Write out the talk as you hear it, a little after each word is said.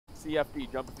CFD,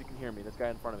 jump if you can hear me. This guy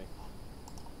in front of me.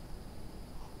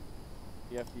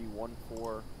 CFD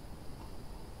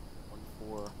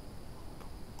 1414.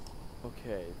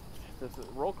 Okay. This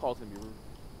roll call's gonna be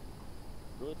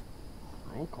really.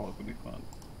 Roll call could be fun.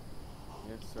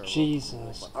 Yes, sir.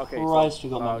 Jesus okay, Christ, so,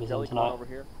 we got members Jelly, in come on tonight. over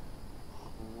here.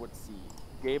 Let's see.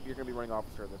 Gabe, you're gonna be running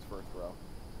officer this first row.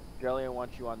 Jelly, I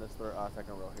want you on this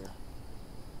second row here.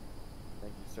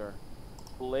 Thank you, sir.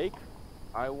 Blake,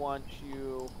 I want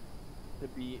you to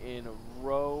be in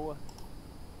row.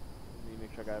 Let me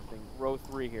make sure I got everything. Row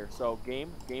 3 here. So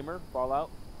gamer, fall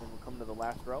out, and we'll come to the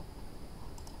last row.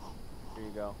 Here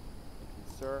you go. Thank you,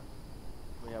 sir.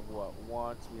 We have what?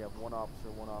 We have one officer.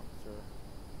 One officer.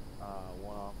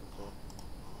 Well,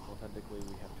 technically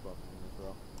we have 2 officers in this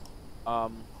row.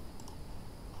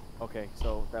 Okay,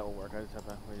 so that will work. We just have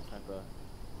to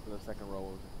for the second row.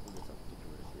 We'll get something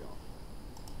situated for y'all.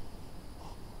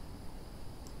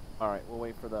 All right, we'll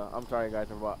wait for the. I'm sorry,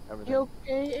 guys, about everything. You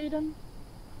okay, Aiden?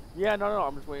 Yeah, no.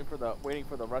 I'm just waiting for the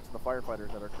rest of the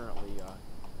firefighters that are currently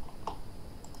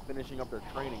finishing up their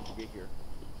training to get here.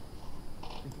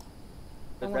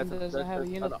 Does it have a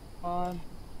uniform on?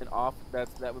 And off.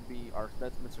 That's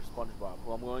Mr. SpongeBob.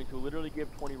 Well, I'm going to literally give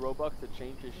 20 Robux to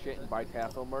change his shit and buy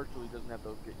Taftville merch, so he doesn't have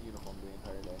to get uniform the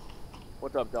entire day.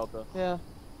 What's up, Delta? Yeah.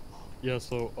 Yeah.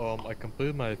 So I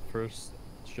completed my first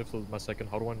shift. So my second.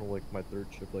 How do I know like my third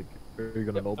shift? Like, are you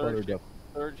gonna know about it or just?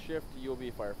 Third shift, you'll be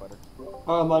a firefighter.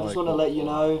 I just want to let you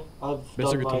know I've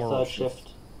done my tomorrow third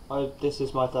shift. This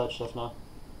is my third shift now.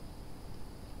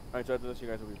 Alright, so after this, you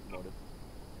guys will be promoted.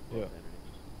 Yeah.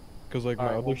 Because like my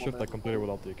Alright, other shift I completed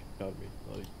without the academy.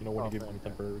 Like, you know when you give me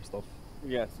fantastic. temporary stuff.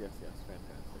 Yes, fantastic.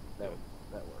 That works.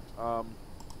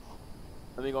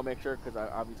 Let me go make sure, because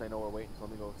obviously I know we're waiting, so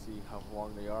let me go see how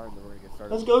long they are, and then we're gonna get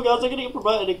started. Let's go, guys! I'm gonna get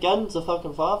promoted again to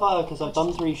fucking firefighter because I've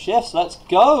done 3 shifts. Let's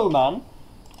go, man!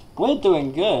 We're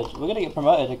doing good. We're gonna get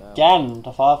promoted again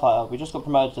to firefighter. We just got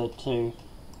promoted to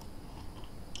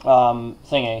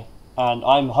thingy, and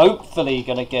I'm hopefully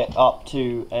gonna get up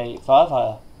to a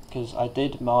firefighter because I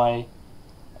did my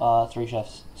 3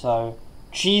 shifts. So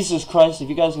Jesus Christ, if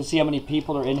you guys can see how many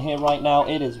people are in here right now,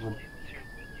 it is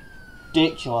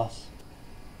ridiculous.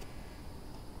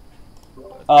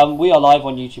 We are live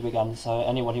on YouTube again, so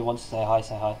anyone who wants to say hi,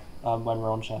 when we're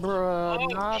on shift. Bruh,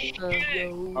 not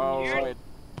the Alright.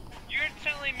 You're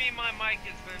telling me my mic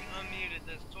has been unmuted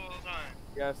this whole time?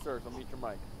 Yes, sir, so mute your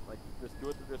mic. Like, just do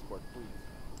it through Discord, please.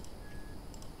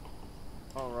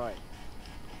 Alright.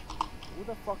 Who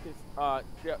the fuck is,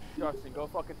 Justin, go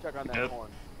fucking check on that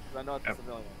horn. Because I know it's a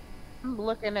civilian. I'm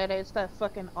looking at it, it's that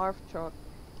fucking ARF truck.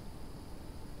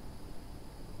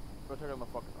 Go check on the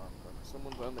fucking arm truck.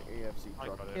 Someone's on the AFC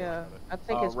truck. Yeah, I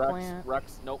think it's planned.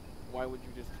 Rex, nope. Why would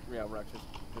you just, Rex,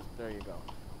 just, there you go.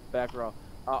 Back row.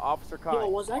 Officer Kai. Yo,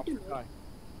 was I doing?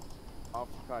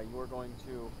 Officer Kai, you are going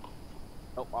to,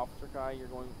 nope, Officer Kai, you're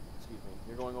going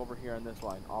over here on this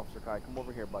line. Officer Kai, come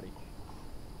over here, buddy.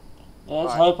 Yeah,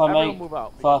 let's hope I make move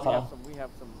out. firefighter. We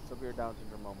have some severe Down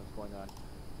syndrome moments going on.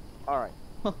 Alright.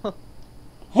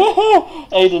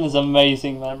 Aiden is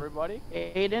amazing, man. Everybody?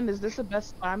 Aiden, is this the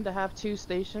best time to have 2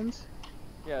 stations?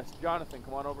 Yes, Jonathan,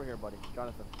 come on over here, buddy.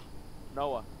 Jonathan.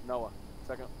 Noah.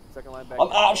 Second line back.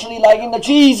 I'm actually lagging the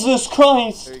Jesus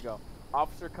Christ! There you go.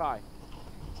 Officer Kai.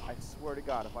 I swear to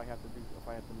God, if I have to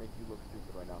make you look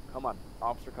stupid right now. Come on,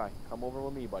 Officer Kai. Come over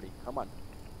with me, buddy. Come on.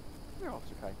 Come here,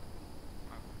 Officer Kai.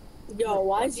 Yo,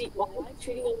 why is he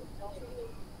treating him?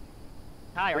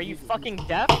 Kai, are you fucking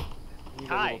deaf?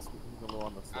 Kai. He's a little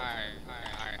on the side.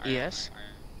 Yes.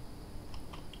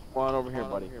 Come on over here,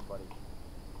 buddy.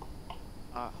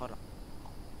 Hold on.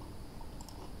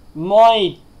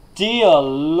 My dear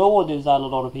Lord, is that a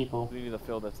lot of people? We need to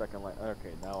fill that second line.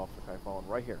 Okay, now Officer Kai falling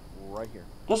right here.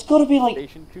 There's gotta be like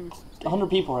Station 2. 100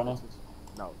 people right now.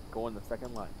 No, go in the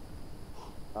second line.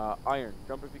 Iron,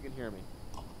 jump if you can hear me.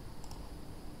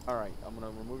 Alright, I'm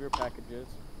gonna remove your packages.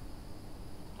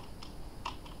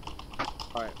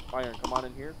 Alright, Iron, come on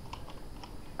in here.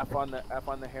 F on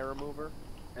the hair remover,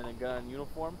 and then get on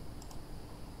uniform.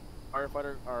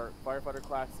 Firefighter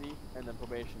class C, and then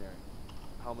probationary.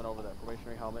 Helmet over there.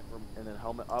 Probationary helmet, and then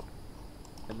helmet up,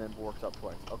 and then works up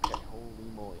twice. Okay, holy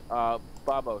moly.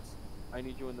 Babos, I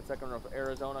need you in the second row. So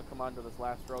Arizona, come on to this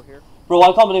last row here. Bro,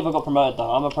 I can't believe I got promoted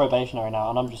though. I'm a probationary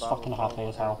now, and I'm just fucking happy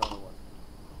as hell.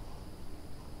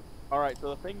 Alright,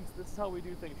 so this is how we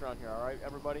do things around here, alright,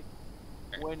 everybody?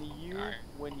 When you,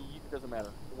 it doesn't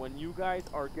matter. When you guys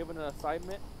are given an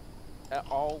assignment, at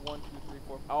all 1, 2, 3,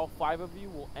 4, all 5 of you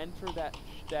will enter that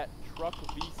truck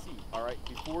VC, alright?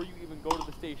 Before you even go to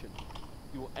the station,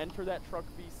 you will enter that truck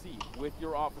VC with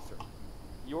your officer.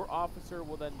 Your officer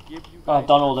will then give you. I've guys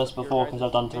done all your- this your before guys' because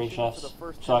I've done 3 mission for shifts, the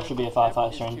first so I 10 should be a minutes of the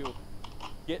firefighter shift soon. is to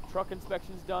get truck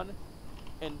inspections done,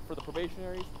 and for the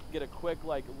probationaries, get a quick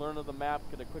learn of the map,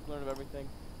 get a quick learn of everything,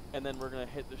 and then we're gonna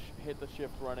hit the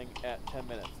shift running at 10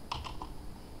 minutes.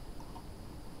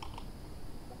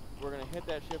 We're gonna hit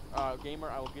that shift. Gamer,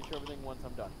 I will get you everything once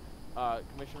I'm done.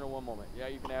 Commissioner, one moment. Yeah,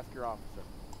 you can ask your officer.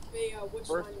 Hey, which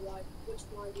First-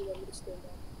 line do you want me to stand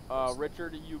on?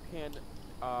 Richard, you can.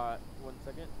 1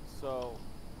 second. So,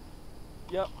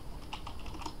 yep.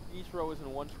 Each row is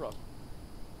in one truck,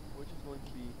 which is going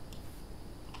to be.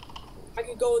 I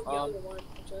could go with the other one.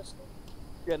 Just.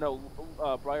 Yeah, no.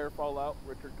 Briar, fall out.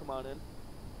 Richard, come on in.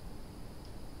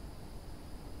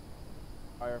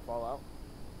 Briar, fall out.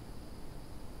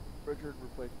 Richard,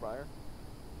 replace Briar.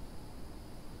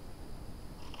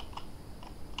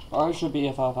 I should be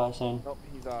a firefighter soon. Nope,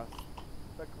 he's like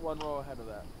 1 row ahead of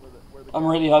that. Where the I'm guy-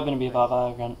 really hoping to be a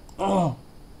firefighter again.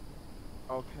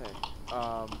 Okay.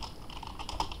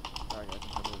 Sorry guys,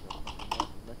 I'm losing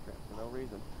neck cramp for no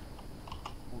reason.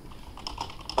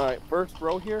 Alright, first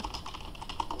row here.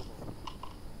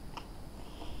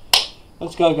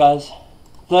 Let's go, guys.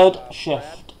 3rd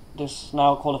shift. This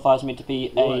now qualifies me to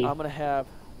be I'm a. gonna have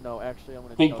actually I'm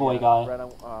gonna Big tell boy you, guy. Brad, I'm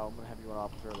gonna have you an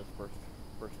officer of this first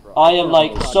row. I am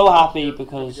like Josh, so you're happy gonna be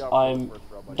because the officer of I'm this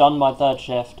first row, buddy. done my 3rd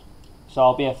shift, so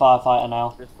I'll be a firefighter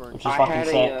now, Just for- which is I fucking had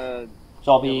sick. a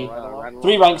So I'll be ride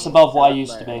 3 ranks above what I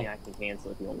used to but be, I can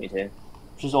cancel if you want me to.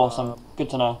 which is awesome. Good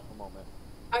to know. One moment.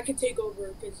 I could take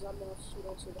over because I'm not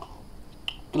student to that.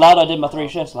 Glad I did my 3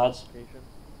 shifts, lads. Location.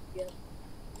 Yeah.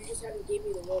 You just haven't gave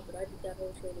me the role, but I did that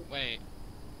whole training. Wait.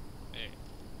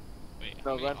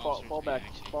 No, how many Glenn, fall officers do you back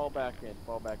actually in,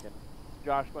 fall back in.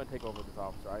 Josh, go ahead and take over this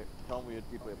officer, alright? Tell him we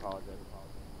would deeply apologize.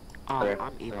 I'm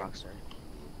Evox, sir.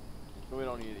 So we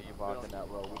don't need an evoc in that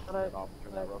row, we just need an officer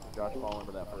in that row. So Josh, fall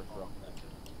into that first row.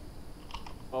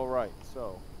 Alright,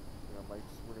 so,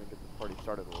 we're gonna get this party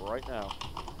started right now.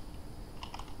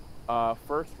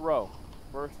 First row,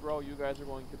 you guys are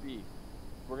going to be.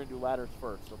 We're gonna do ladders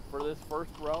first. So for this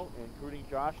first row, including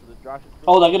Josh,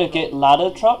 Oh, they're gonna get ladder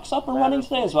trucks up and running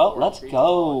today as well? Let's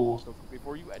go. So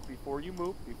before you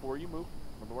move, remember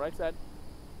what I said.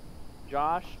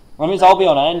 Josh. That means I'll be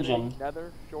on an engine.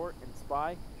 Nether, Short, and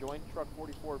Spy join truck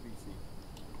 44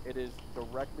 VC. It is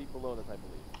directly below this, I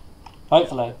believe.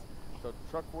 Hopefully. Yes, so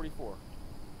truck 44.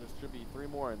 There should be 3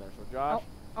 more in there. So Josh.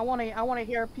 I wanna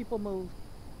hear people move.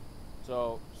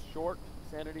 So Short,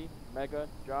 Sanity, Mega,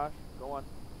 Josh, go on.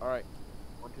 All right.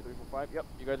 1, 2, 3, 4, 5. Yep,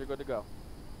 you guys are good to go.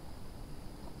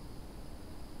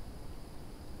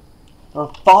 There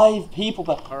are 5 people,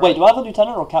 but All wait, right. do I have a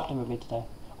lieutenant or a captain with me today?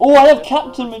 Oh, I have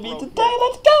captain with me today.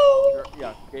 Let's go. Sure,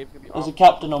 yeah, Gabe's gonna be There's a off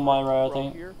captain on my row, I row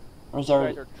think. here. Or is You there?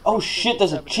 guys are Oh truck shit,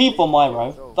 there's a 57 chief on my VC.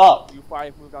 row. So Fuck. You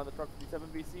 5 move down to truck 57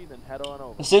 VC, then head on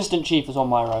over. Assistant chief is on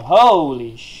my row.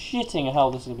 Holy shitting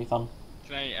hell, this is gonna be fun.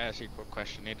 Can I ask you a quick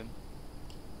question, Nathan?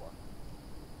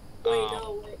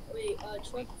 Wait,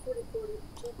 truck 44,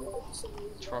 truck 57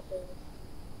 is Truck-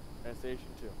 And station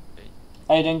 2.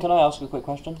 Aiden, can I ask a quick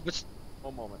question?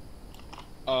 One moment.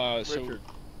 So Richard.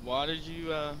 why did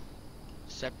you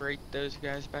separate those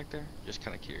guys back there? Just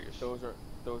kind of curious. Those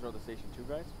are the station 2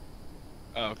 guys.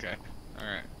 Oh, okay. All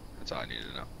right. That's all I needed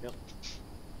to know.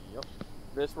 Yep.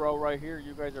 This row right here,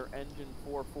 you guys are engine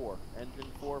 4-4. Engine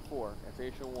 4-4 at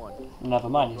station 1. Never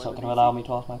mind, he's not going to allow me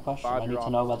to ask my question. I need to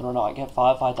know whether or not I get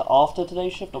firefighter after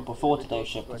today's shift or before today's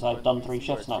shift, because I've done 3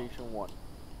 shifts now. Station 1.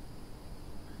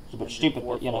 It's a bit stupid,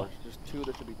 but you know. Just 2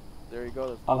 that should be. There you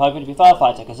go. I'm hoping to be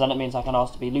firefighter, because then it means I can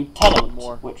ask to be lieutenant, One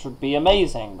more. which would be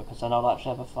amazing, because then I'll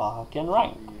actually have a fucking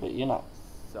rank. But you know,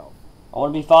 Self. I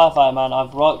want to be firefighter, man.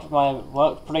 I've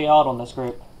worked pretty hard on this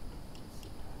group.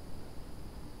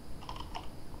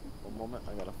 One moment,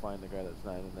 I gotta find the guy that's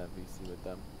not in that VC with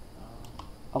them.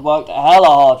 I've worked hella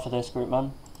hard for this group,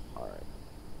 man. Alright.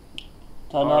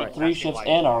 Turn Alright. up 3 shifts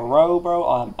in a row, bro.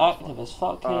 I'm active as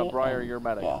fuck here. Briar, and- you're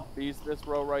medic. Yeah. This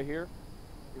row right here,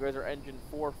 you guys are engine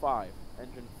 4-5.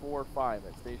 Engine 4-5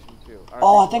 at station 2.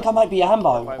 Oh, I think I might be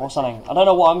Ambo or something. I don't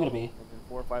know what I'm gonna be. Engine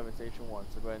 4-5 at station 1.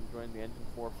 So go ahead and join the engine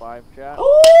 4-5 chat.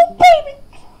 Ooh, baby!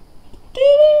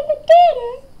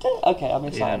 Okay, I'm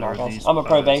excited now, guys. I'm a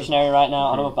probationary right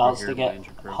now, and I'm about to get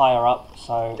higher up,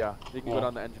 so... Yeah, you can go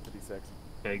down to engine 56.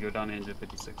 Okay, go down to engine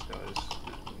 56, guys. And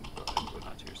go ahead and go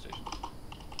down to your station.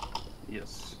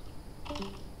 Yes.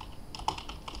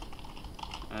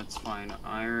 That's fine.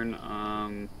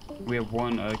 Iron, we have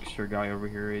 1 extra guy over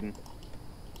here, Aiden.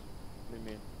 What do you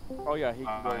mean? Oh yeah, he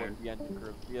can go with the engine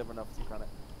crew. We have enough seats on it.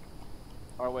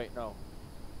 Oh wait, no.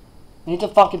 You need to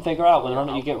fucking figure out whether or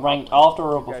not you get ranked after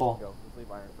or You guys before. can go. Let's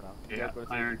leave Iron for now. You Yeah, guys go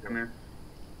to Iron, station come here.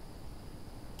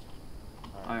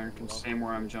 Iron can stand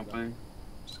where I'm jumping.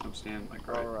 Just come stand like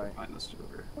right Alright. behind this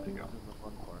over. There you go. This is the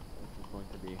fun part, which is going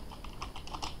to be.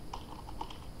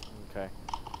 Okay.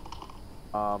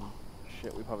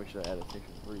 Shit, we probably should have added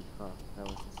station 3, huh? That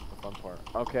was just the fun part.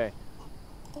 Okay.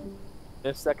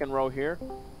 This second row here.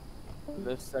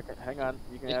 This second, hang on.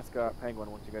 You can ask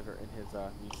Penguin once you guys are in his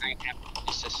VC. I have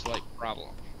just a slight problem.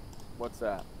 What's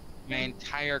that? My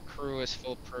entire crew is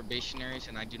full probationaries,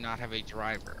 and I do not have a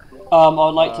driver. I would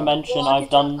like to mention Well, I I've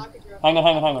could done. drive- I could drive.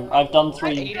 Hang on. I've done Let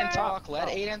 3. Aiden talk. Let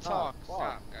Aiden talk. Fuck.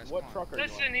 Stop, guys. What come on. truck are you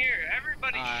Listen here,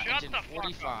 everybody shut Engine the fuck up.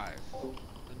 45. on?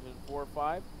 Engine 4 or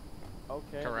 5?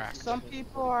 Okay. Correct. Some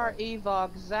people are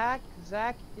EVOC. Zach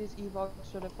is EVOC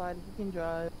certified. He can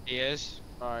drive. He is?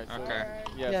 Alright, so Okay.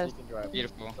 yes, Yes. you can drive.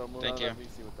 Beautiful. So move Thank on you. to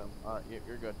VC with them.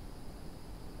 You're good.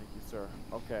 Thank you, sir.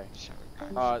 Okay. Sorry,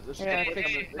 guys. This Yeah, is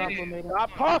hey, complimented.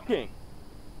 Stop talking!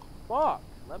 Fuck!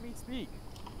 Let me speak.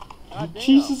 God damn.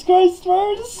 Jesus Christ,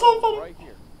 bro, this is so funny. Right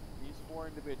here. These 4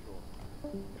 individuals.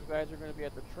 You guys are going to be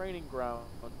at the training ground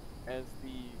as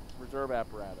the reserve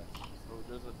apparatus.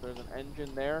 So there's an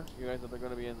engine there. You guys are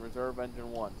going to be in reserve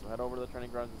engine 1. So head over to the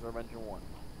training grounds, reserve engine 1. At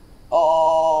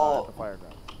Oh. the fire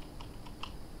ground.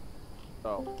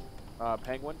 So,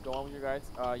 Penguin, go on with your guys.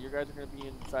 You guys are going to be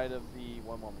inside of the,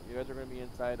 one moment. You guys are going to be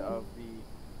inside of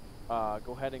the,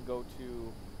 go ahead and go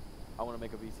to, I want to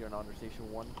make a VC on under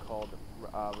station 1 called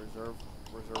reserve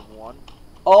 1.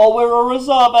 Oh, we're a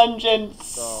reserve engine.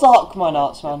 So, Suck my go ahead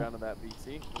nuts, and get man. down to that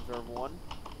VC, reserve 1.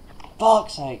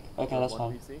 Fuck's sake. Okay, Reserve that's 1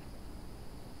 fine. VC.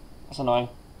 That's annoying.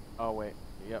 Oh wait,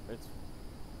 yep, it's,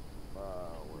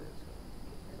 where is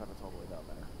it? Kind of all the way down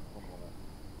there. One moment.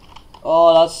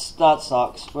 Oh, that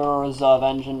sucks. We're a reserve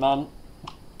engine, man.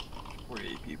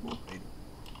 48 people.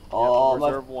 Oh, Yep, my.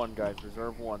 reserve 1, guys,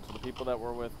 reserve 1. So the people that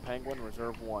were with Penguin,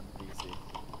 reserve 1 VC.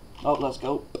 Oh, let's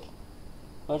go.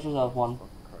 Where's reserve 1? Fucking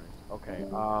Christ. Okay,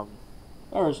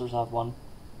 Where is reserve 1?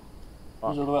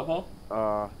 fuck. Is it all the way up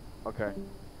here? Okay.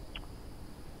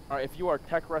 Alright, if you are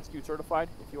tech rescue certified,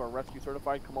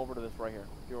 come over to this right here.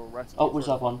 If you're rescue Oh,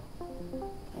 reserve 1.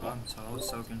 I was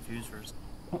so confused first.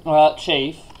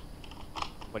 Chief.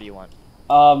 What do you want?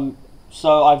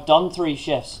 So I've done 3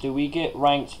 shifts. Do we get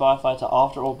ranked firefighter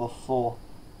after or before?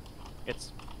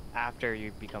 It's after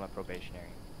you become a probationary.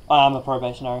 I am a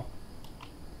probationary.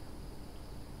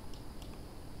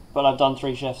 But I've done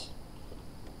 3 shifts.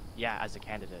 Yeah, as a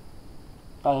candidate.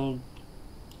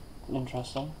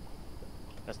 Interesting.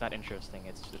 That's not interesting.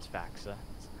 It's facts.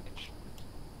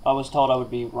 I was told I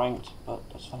would be ranked, but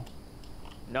that's fine.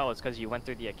 No, it's because you went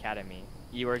through the academy.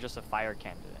 You were just a fire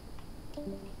candidate.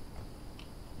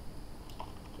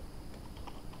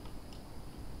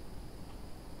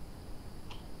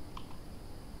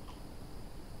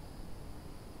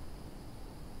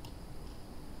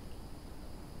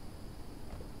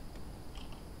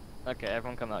 Okay,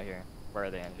 everyone come out here. Where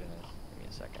the engine is. Give me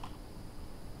a second.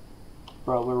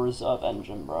 Bro, we're reserve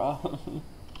engine, bro.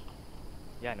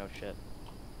 Yeah, no shit.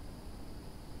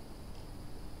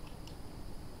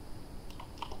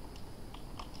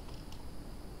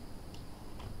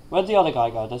 Where'd the other guy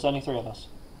go? There's only 3 of us.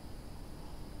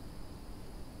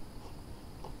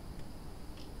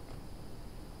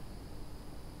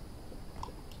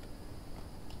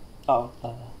 Oh,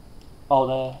 there. Oh,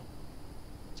 there.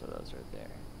 So those are there.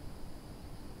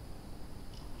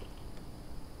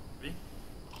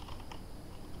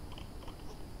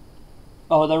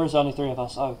 Oh, there is only 3 of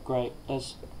us. Oh, great.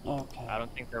 There's... Okay. I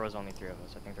don't think there was only 3 of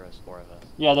us. I think there was 4 of us.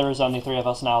 Yeah, there is only 3 of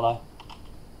us now, though.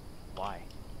 Why?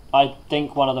 I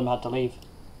think one of them had to leave.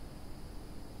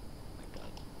 Oh my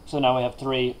god. So now we have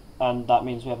 3, and that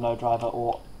means we have no driver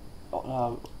or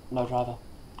no driver.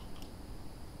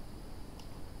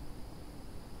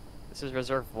 This is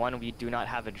Reserve 1. We do not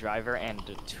have a driver, and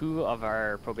 2 of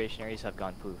our probationaries have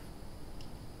gone poof.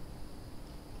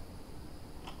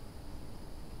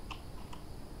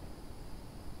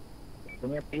 Can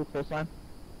you repeat this one?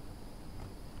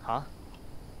 Huh?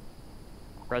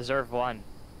 Reserve 1.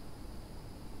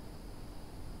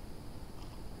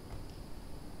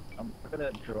 I'm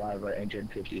gonna drive our engine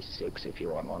 56 if you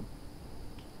want one.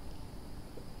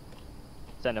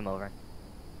 Send him over.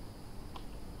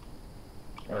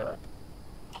 Alright.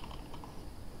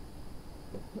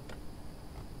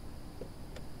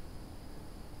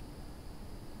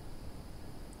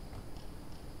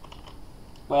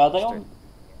 Wait, are they on?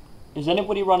 Is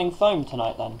anybody running foam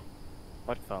tonight then?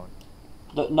 What phone?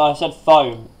 No, I said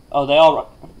foam. Oh, they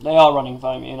are running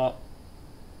foam, you know.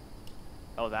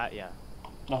 Oh, that, yeah.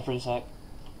 That's pretty sick.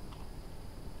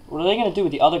 What are they going to do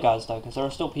with the other guys though? Because there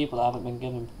are still people that haven't been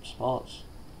given spots.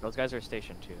 Those guys are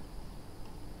Station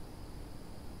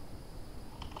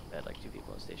 2. They had like 2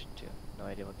 people in station 2. No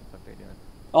idea what the fuck they're doing.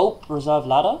 Oh, reserve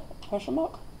ladder? Question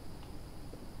mark.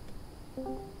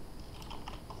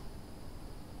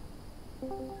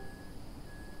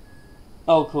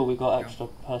 Oh, cool. We got extra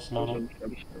personnel in.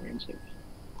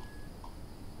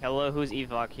 Hello, who's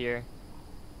Evok here?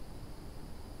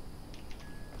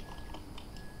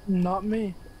 Not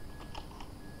me.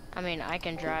 I mean, I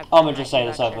can drive. I'm I'm gonna just not say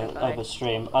this Evoc certified. over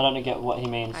stream. I don't get what he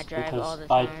means I drive all because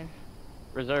the I. time.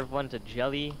 Reserve 1 to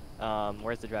Jelly.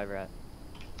 Where's the driver at?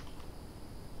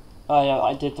 Oh yeah,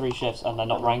 I did 3 shifts and they're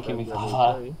not ranking me for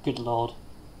that. Good lord.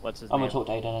 What's his I'm name? gonna talk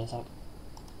to Aiden in a sec.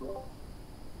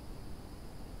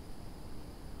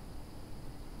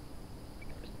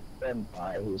 Ben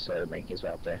by who's making his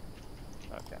way up there.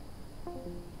 Okay.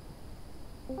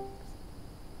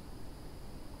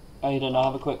 Aiden, I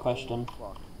have a quick question.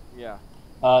 Fuck. Yeah.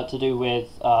 To do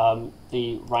with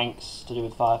the ranks, to do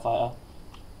with firefighter.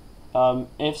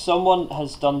 If someone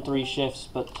has done 3 shifts,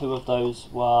 but 2 of those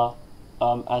were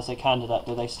as a candidate,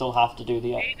 do they still have to do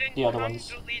the other ones?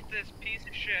 Delete this piece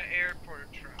of shit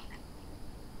airport truck.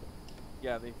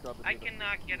 Yeah, they still have to do I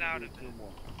cannot get out of it. 2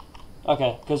 more.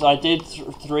 Okay, because I did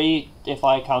 3 if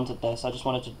I counted this. I just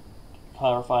wanted to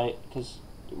clarify, because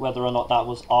whether or not that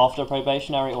was after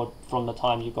probationary or from the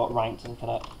time you got ranked as a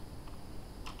cadet.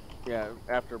 Yeah,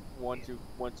 after once you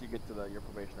get to your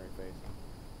probationary phase.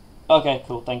 Okay,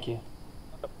 cool. Thank you.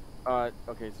 Okay,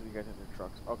 so you guys have your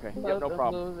trucks. Okay, yeah, no I'm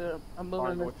problem. I'm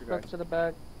Alright, moving what's the your truck guys? to the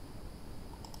back.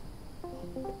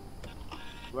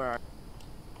 Where are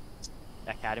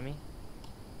Academy?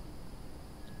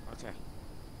 Okay.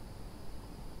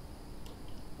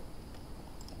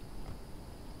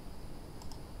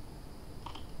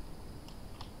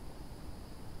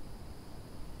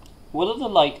 What are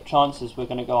the chances we're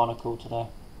gonna go on a call today?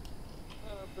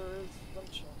 There is some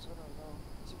chance, I don't know.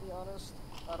 To be honest,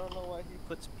 I don't know why he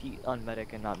Puts Pete on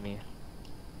medic and not me.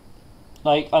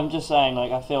 I'm just saying,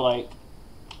 I feel like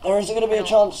there is gonna be a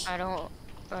chance. I don't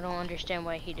understand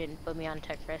why he didn't put me on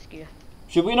tech rescue.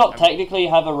 Should we not technically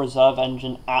have a reserve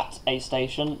engine at a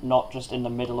station, not just in the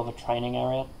middle of a training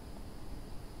area?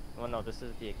 Well, no, this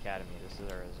is the academy. This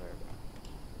is our reserve.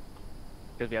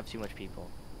 Because we have too much people.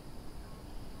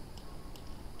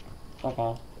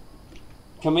 Okay.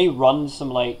 Can we run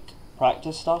some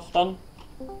practice stuff then?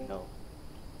 No.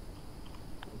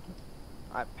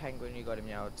 Alright, Penguin, you got him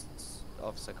now. It's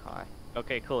Officer Kai.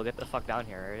 Okay, cool. Get the fuck down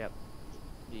here. Hurry up.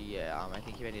 Yeah, I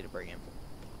think you may need to bring him.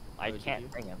 I can't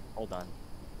bring him. Hold on.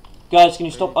 Guys, can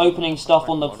you stop opening stuff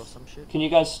on the? Or some shit? Can you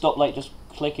guys stop just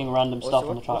clicking random stuff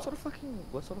on the truck?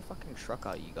 What sort of fucking truck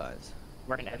are you guys?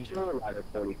 We're an engine. Rider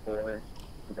 44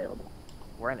 available.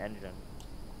 We're an engine.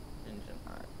 Engine.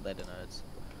 Alright, letter nerds.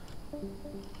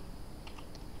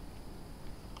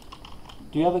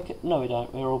 Do you have a? No, we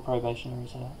don't. We're all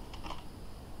probationaries here.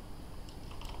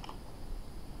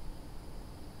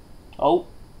 Oh.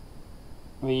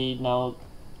 We now.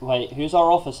 Wait, who's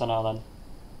our officer now then?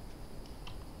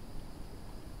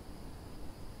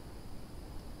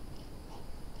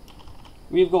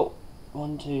 We've got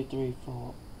 1, 2, 3,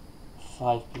 4,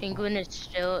 5 people. Penguin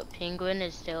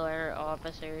is still our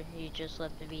officer. He just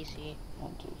left the VC.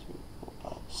 1, 2, 3,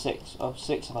 4, 5, 6. Oh,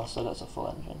 6 of us, so that's a full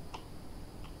engine.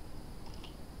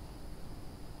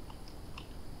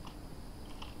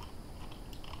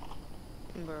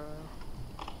 Bro.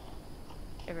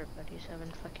 Everybody's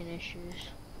having fucking issues.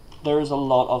 There is a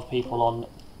lot of people on.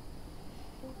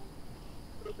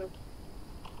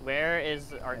 Where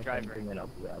is our driver? I'm gonna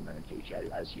teach you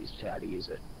guys how to use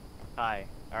it. Hi.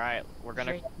 Alright, we're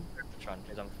gonna run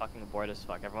because I'm fucking bored as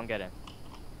fuck. Everyone get in.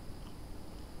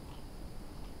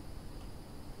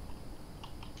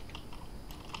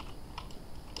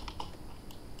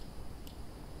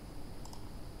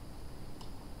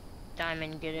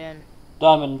 Diamond, get in.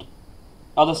 Diamond.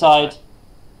 Other side.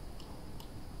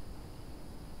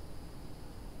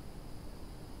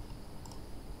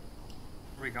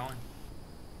 Where are we going?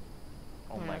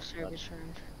 Oh my service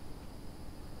room.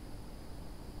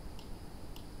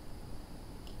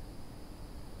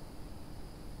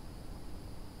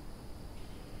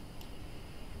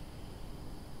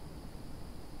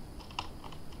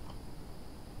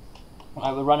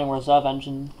 Right, we're running reserve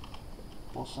engine.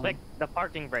 Awesome. Click the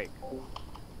parking brake.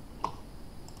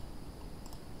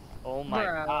 Oh my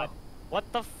Bro. god.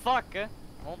 What the fuck?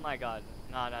 Oh my god.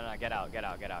 No, get out, get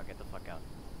the fuck out.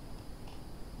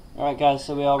 Alright guys,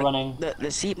 so we are running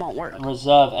The seat won't work.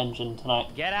 reserve engine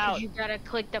tonight. Get out! You gotta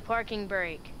click the parking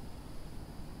brake.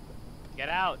 Get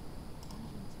out!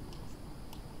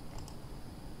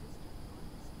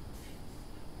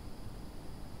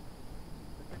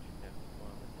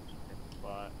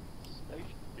 Station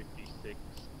 56,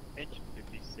 engine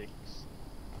 56,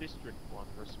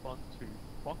 respond to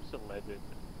Fox 11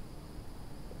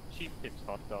 Chief Tips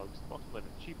Hot Dogs, Fox 11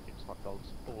 Chief Tips Hot Dogs,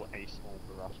 or a small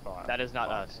brush fire. That is not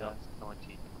us.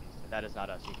 1927. That is not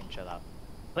us. You can chill out.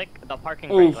 Click the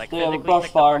parking Oof, brake. Like they have a physically brush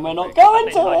click the fire and parking we're not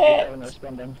brake.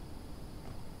 going to it!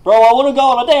 Bro, I want to go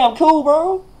on a damn cool,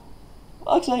 bro!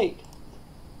 Fuck's sake.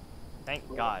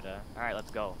 Thank God. Alright,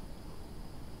 let's go.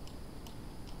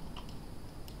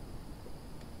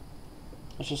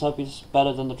 Let's just hope he's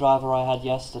better than the driver I had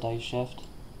yesterday's shift.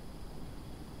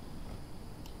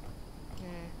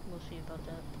 We'll see about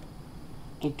that.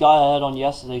 The guy I had on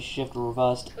yesterday's shift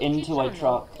reversed into a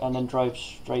truck and then drove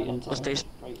straight into it.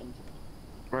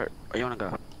 Right, you wanna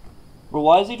go? Bro,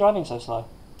 why is he driving so slow?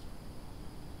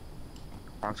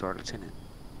 Talk to our lieutenant.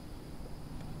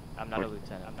 I'm not a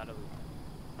lieutenant. I'm not a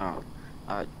lieutenant.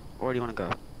 Oh. Where do you wanna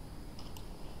go?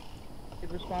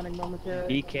 Responding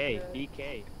momentarily.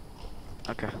 BK.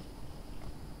 Okay.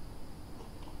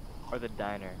 Or the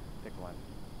diner. Pick one.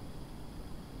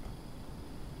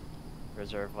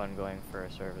 Reserve one going for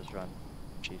a service run.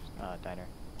 Chief, diner.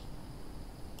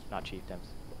 Not chieftains.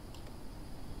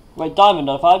 Wait, Diamond,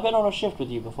 have I been on a shift with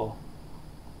you before?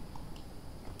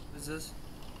 Who's this?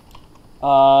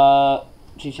 GTR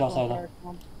Sailor.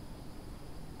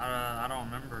 I don't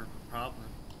remember, probably.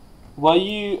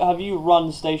 Have you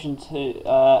run station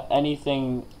to,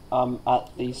 anything, at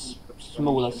the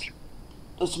smaller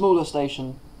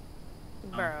station?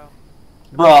 Bro.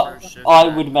 Bruh, I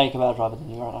would make a better driver than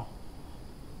you right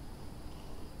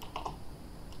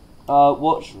now.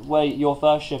 Wait, your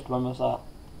first shift, when was that?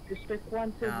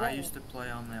 Yeah, I used to play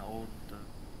on the old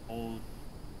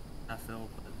Taftville,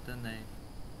 but then they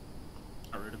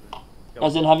got rid of it.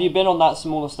 As in, have you been on that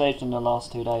smaller station in the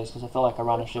last 2 days? Because I feel like I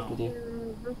ran a shift with you.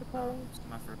 It's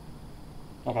my first.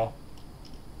 Okay.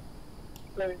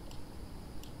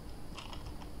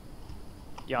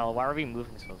 Y'all, why are we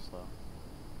moving so slow?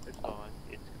 It's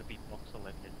gonna be Fox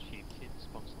 11 Chief Tips,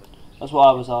 Fox 11 That's what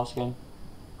I was asking.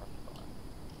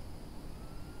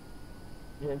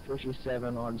 Engine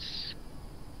 57 on.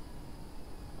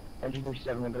 Engine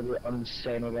 57 are gonna be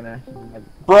insane. We're gonna.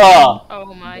 Bruh!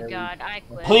 Oh my god, I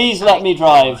quit. Please let me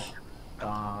drive.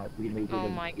 Oh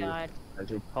my god.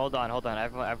 Hold on.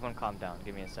 Everyone calm down.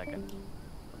 Give me a second.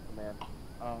 Command.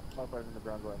 Firefighters in the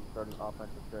ground going, starting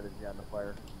offensive strategy on the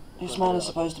fire. This man is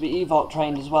supposed to be evoc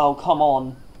trained as well, come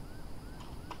on.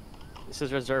 This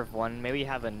is Reserve 1. May we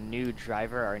have a new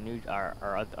driver?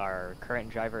 Our current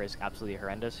driver is absolutely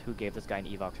horrendous. Who gave this guy an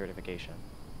evoc certification?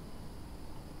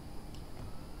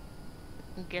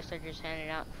 I guess they're just handing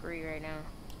it out free right now.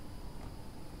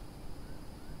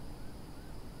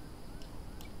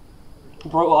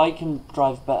 Bro, I can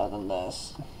drive better than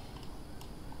this.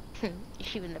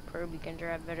 Even the probe can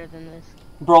drive better than this.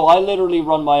 Bro, I literally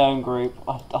run my own group.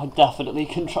 I definitely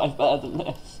can drive better than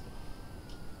this.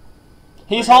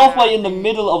 He's halfway in the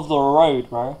middle of the road,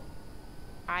 bro.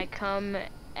 I come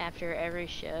after every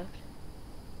shift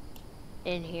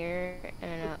in here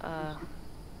and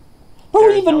Bro,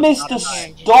 we even missed a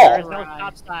stop. There is no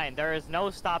stop sign. There is no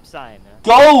stop sign.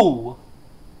 Go!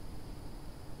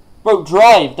 Bro,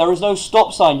 drive. There is no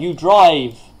stop sign. You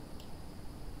drive.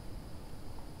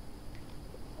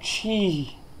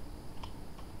 Gee.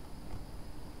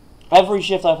 Every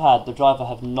shift I've had, the driver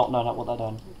have not known what they're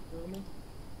doing.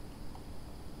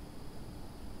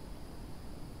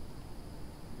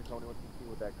 Tony, let's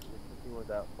continue with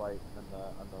that fight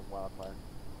on the wildfire.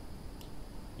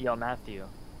 Yo, Matthew.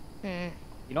 You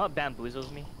know what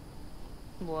bamboozles me?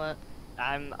 What?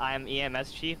 I'm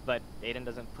EMS chief, but Aiden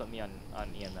doesn't put me on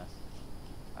EMS.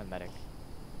 I'm medic.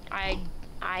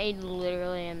 I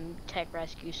literally am tech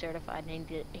rescue certified, and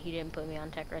he didn't put me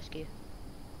on tech rescue.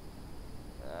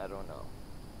 I don't know.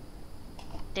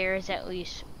 There's at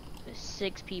least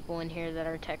 6 people in here that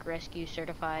are tech rescue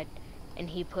certified, and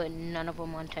he put none of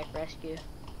them on tech rescue.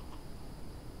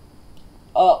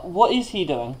 What is he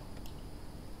doing?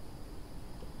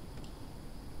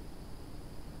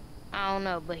 I don't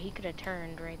know, but he could have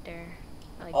turned right there.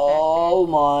 Like Oh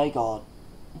my god.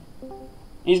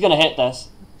 He's gonna hit this.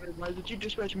 Why did you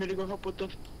dispatch me to go help with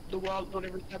the wild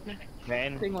whatever's happening?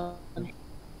 Man.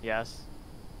 Yes.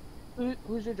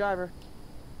 Who's your driver?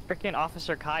 Freaking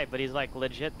Officer Kai, but he's like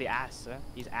legit the ass.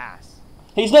 He's ass.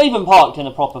 He's not even parked in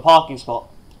a proper parking spot.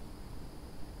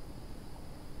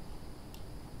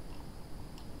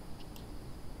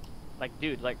 Like,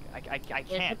 dude, like, I can't.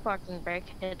 Hit the parking brake,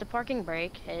 hit the parking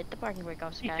brake, hit the parking brake,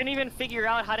 Officer He Kai. couldn't even figure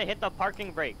out how to hit the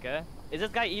parking brake. Is this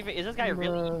guy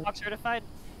really evoc certified?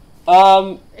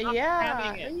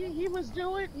 Yeah, he was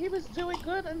doing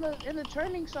good in the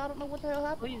training, so I don't know what the hell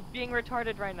happened. He's being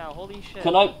retarded right now. Holy shit.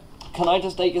 Can I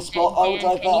just take a spot? I will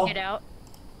drive Can you better. get out?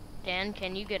 Dan,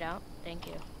 can you get out? Thank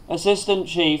you. Assistant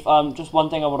Chief, just one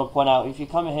thing I want to point out. If you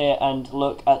come here and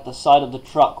look at the side of the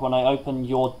truck when I open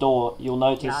your door, you'll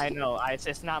notice... Yeah, I know.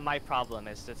 It's not my problem.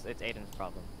 It's Aiden's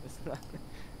problem. It's not...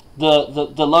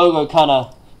 The logo kind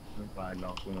of... I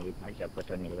know.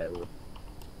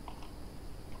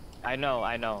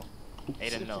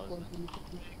 Aiden knows.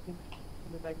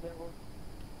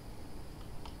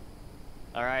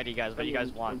 Alrighty, guys. What do you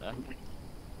guys want?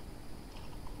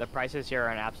 The prices here are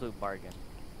an absolute bargain.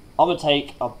 I'm gonna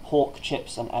take a pork,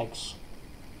 chips, and eggs.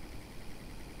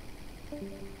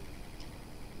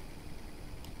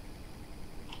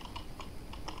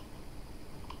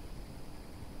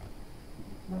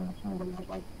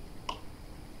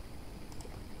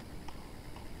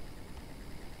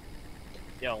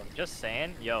 Yo, just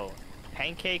saying. Yo,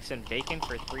 pancakes and bacon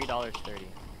for $3.30.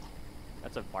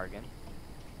 That's a bargain.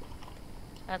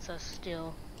 That's a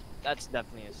steal. That's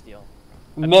definitely a steal.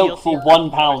 Milk for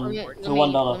 £1 to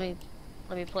 $1.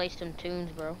 Let me play some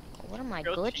tunes, bro. What am I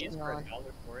glitching on?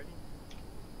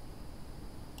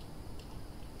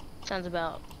 Sounds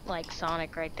about like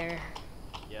Sonic right there.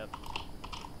 Yep.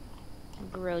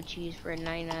 Grilled cheese for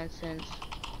 99 cents.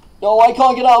 Oh, I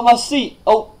can't get out of my seat.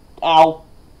 Oh, ow.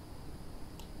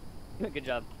 Good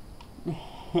job. I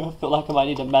feel like I might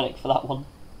need a medic for that one.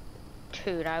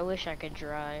 Dude, I wish I could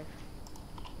drive.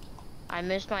 I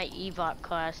missed my EVOC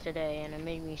class today, and it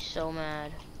made me so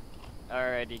mad.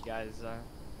 Alrighty, guys.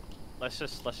 Let's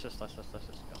just go.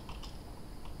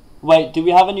 Wait, do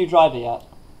we have a new driver yet?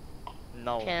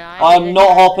 No. I'm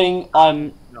not hopping.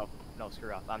 I'm. No,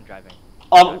 screw up. I'm driving.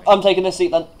 I'm taking this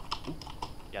seat then.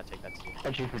 Yeah, take that seat.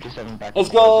 Let's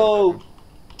go.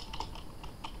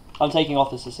 I'm taking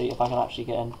officer's seat if I can actually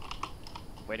get in.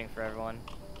 Waiting for everyone.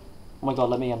 Oh my god,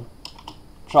 let me in.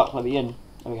 Truck, let me in.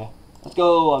 There we go. Let's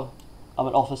go. I'm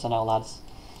an officer now, lads.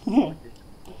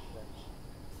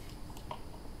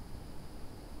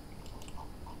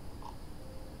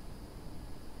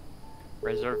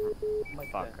 Reserve.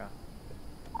 Fuck.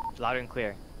 Loud and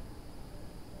clear.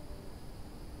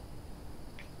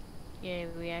 Yeah,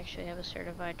 we actually have a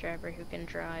certified driver who can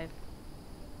drive.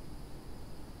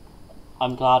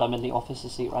 I'm glad I'm in the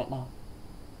officer's seat right now.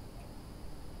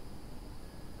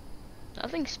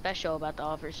 Nothing special about the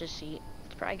officer's seat.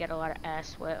 It's probably got a lot of ass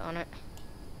sweat on it.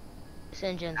 This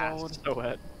engine's old. So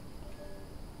wet.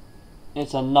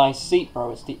 It's a nice seat,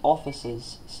 bro. It's the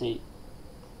officer's seat.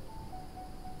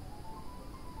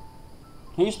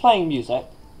 Who's playing music?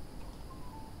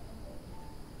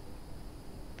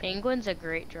 Penguin's a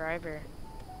great driver.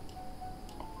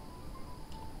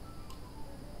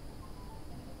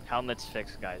 Helmets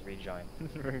fixed, guys. Rejoin.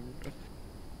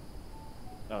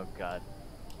 Oh god.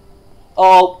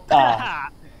 Oh,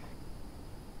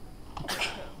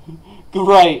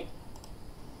 great.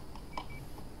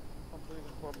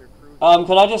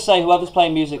 Can I just say, whoever's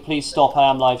playing music, please stop. I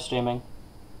am live streaming.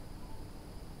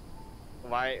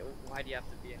 Why do you have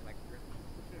to be in my crew?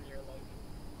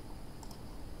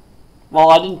 Well,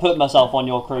 I didn't put myself on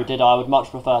your crew, did I? I would much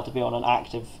prefer to be on an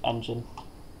active engine.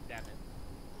 Damn it.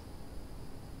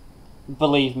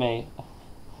 Believe me.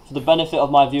 For the benefit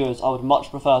of my viewers, I would much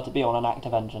prefer to be on an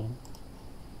active engine.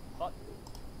 What?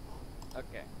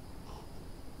 Okay.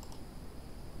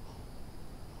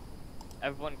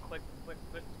 Everyone, click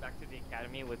back to the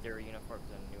academy with your uniforms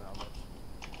and new helmets.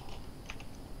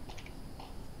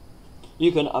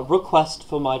 You can request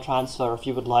for my transfer if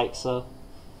you would like, sir.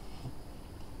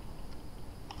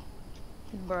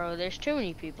 Bro, there's too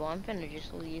many people. I'm finna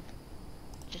just leave.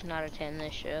 Just not attend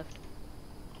this shift.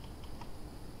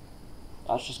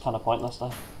 That's just kind of pointless,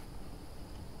 though.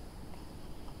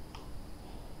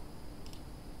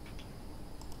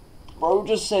 Bro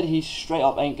just said he straight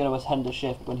up ain't gonna attend a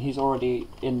shift when he's already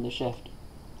in the shift.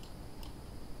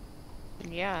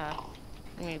 Yeah.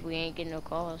 I mean, we ain't getting no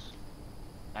calls.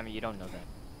 I mean, you don't know that.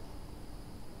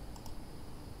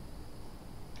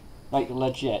 Like,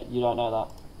 legit, you don't know that.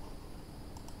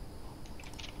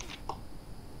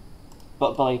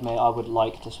 But believe me, I would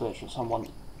like to switch with someone.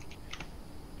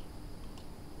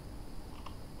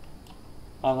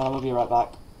 And then I will be right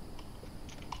back.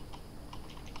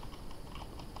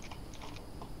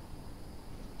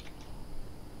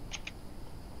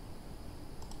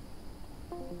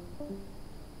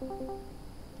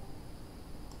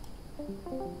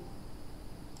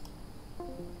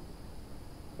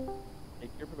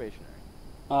 Take your probationary.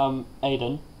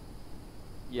 Aiden.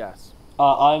 Yes.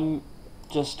 I'm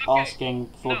just asking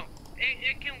for... No,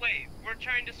 it can wait. We're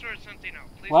trying to sort something out.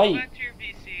 Please Wait. go back to your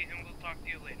VC and we'll talk to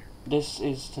you later. This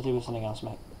is to do with something else,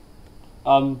 mate.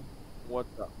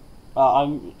 What's up?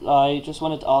 I just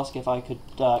wanted to ask if I could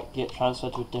get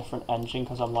transferred to a different engine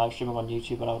because I'm live streaming on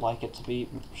YouTube and I would like it to be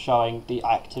showing the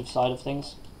active side of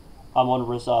things. I'm on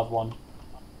reserve 1.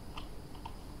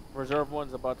 Reserve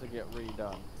 1's about to get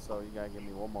redone, so you gotta give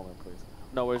me one moment, please.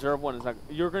 No, reserve 1 is not.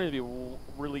 You're going to be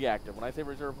really active. When I say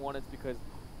reserve 1, it's because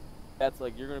that's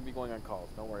like you're going to be going on calls.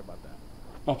 Don't worry about that.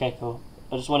 Okay, cool.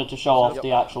 I just wanted to show off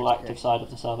the actual active side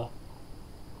of the server.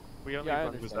 We only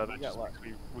run reserve just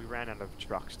because we ran out of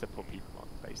trucks to put people on,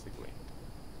 basically.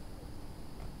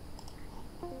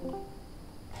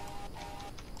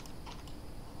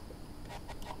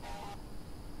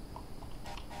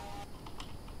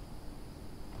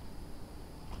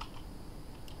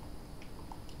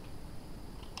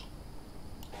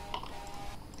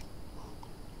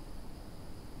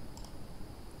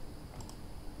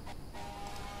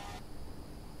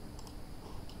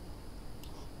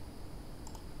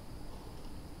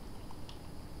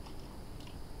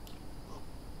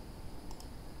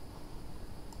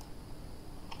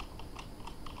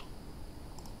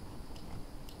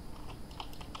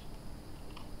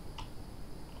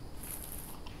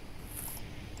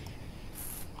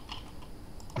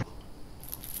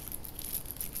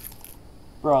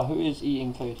 Bruh, who is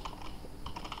eating food?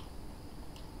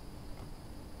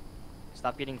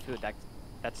 Stop eating food.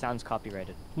 That sounds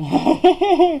copyrighted.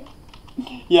 Yeah,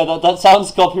 that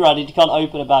sounds copyrighted. You can't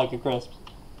open a bag of crisps.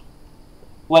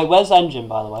 Wait, where's engine,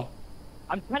 by the way?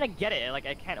 I'm trying to get it. Like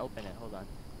I can't open it. Hold on.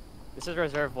 This is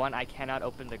reserve 1. I cannot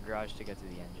open the garage to get to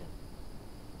the engine.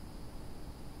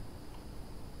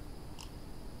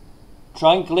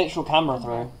 Try and glitch your camera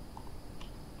through.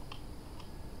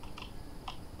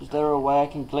 Is there a way I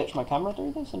can glitch my camera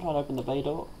through this and try and open the bay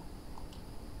door?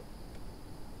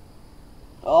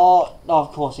 Oh, no,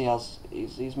 of course he has.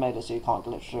 He's made it so you can't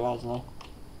glitch through, hasn't he?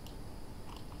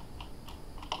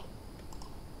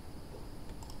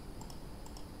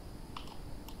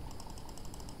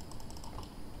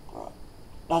 Right.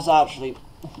 That's actually...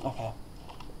 okay.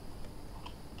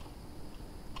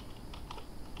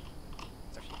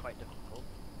 It's actually quite difficult.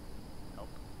 Nope.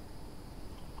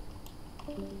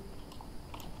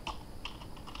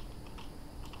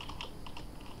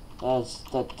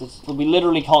 We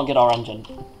literally can't get our engine.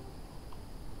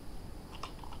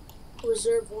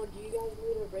 Reserve 1, do you guys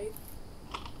need a raid?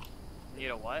 Need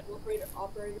a what?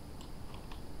 Operator?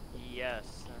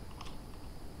 Yes.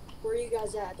 Where are you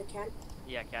guys at? The camp?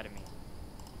 Yeah, academy.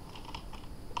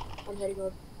 I'm heading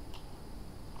over.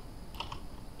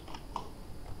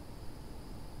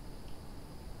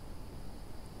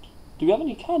 Do we have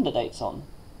any candidates on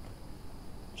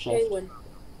shift? Penguin.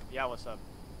 Yeah, what's up?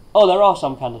 Oh, there are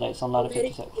some candidates on ladder I'm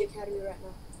heading 56. to the academy right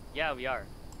now. Yeah, we are.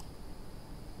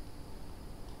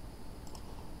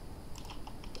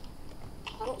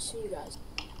 I don't see you guys.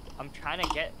 I'm trying to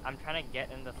get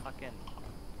in the fucking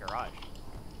garage.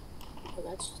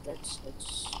 Oh, that's...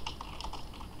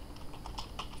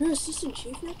 You're assistant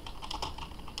chief now?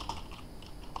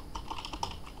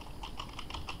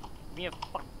 Give me a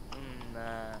fuck.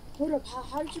 Hold up,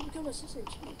 how did you become assistant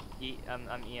chief? I'm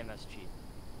EMS chief.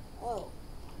 Oh.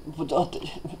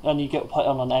 And you get put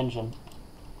on an engine.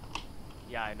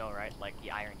 Yeah, I know, right? Like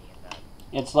the irony in that.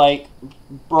 It's like,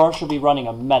 bro should be running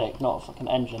a medic, not a fucking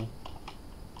engine.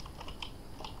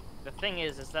 The thing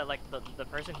is that like the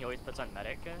person he always puts on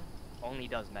medic only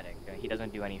does medic. He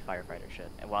doesn't do any firefighter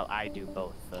shit. And while I do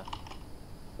both.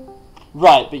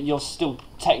 Right, but you're still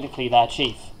technically their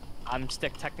chief. I'm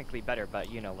still technically better, but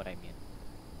you know what I mean.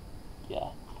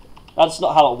 Yeah. That's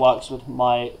not how it works with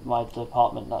my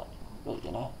department, but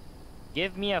you know.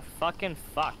 Give me a fucking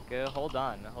fuck. Hold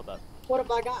up. What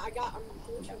up, I'm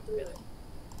glitching through it.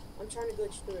 I'm trying to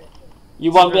glitch through it.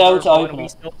 You won't be able to open We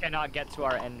it. still cannot get to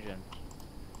our engine.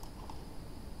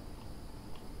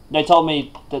 They told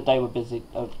me that they were busy.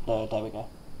 Oh, there we go.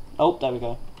 Oh, there we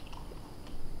go.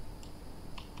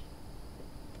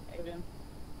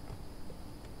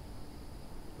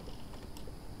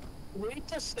 Reach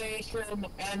the station,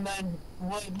 and then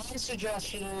what my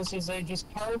suggestion is they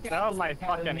just park Get out of my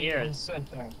fucking ears.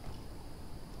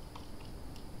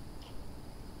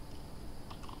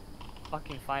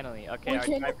 Fucking finally. Okay, our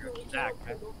driver,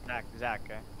 Zach.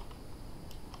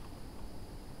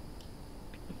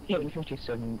 Yeah,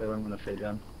 57 going on a fit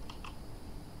gun.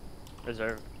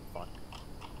 Reserve. Fuck.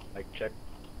 Like, check.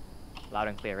 Loud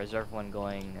and clear. Reserve 1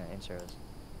 going in service.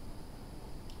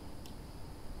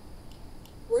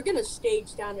 We're gonna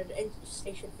stage down at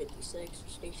station 56 or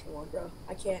station 1, bro.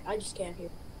 I just can't hear.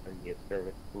 Get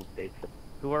service.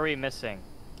 Who are we missing?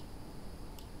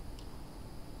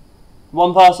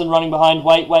 One person running behind.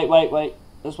 Wait.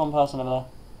 There's one person over there.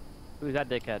 Who's that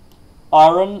dickhead?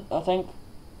 Iron, I think.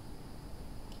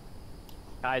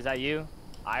 Kai, is that you?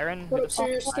 Iron? Hold up, so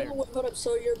you're Iron. still, hold up,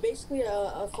 so you're basically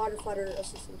a fighter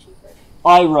assistant chief, right?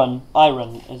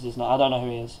 Iron is his name. I don't know who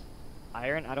he is.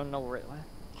 Iron? I don't know where. What?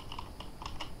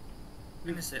 I'm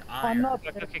gonna say I'm iron. not.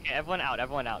 Okay, everyone out,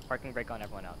 everyone out. Parking brake on,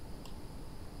 everyone out.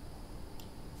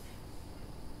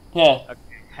 Yeah. Okay,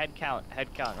 head count,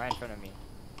 right in front of me.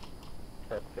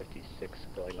 Truck 56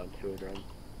 going on 2 run.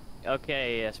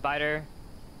 Okay, Spider.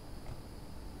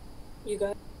 You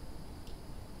got.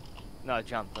 No,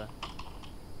 jump.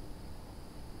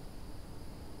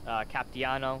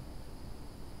 Captiano.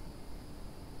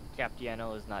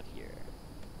 Captiano is not here.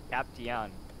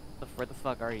 Captian. Where the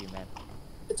fuck are you, man?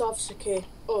 It's Officer K.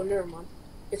 Oh, never mind.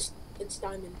 It's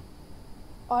Diamond.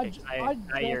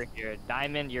 You're here.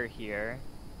 Diamond, you're here.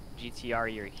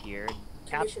 GTR, you're here.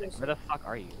 Captain, where the fuck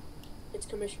are you? It's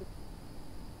Commissioner.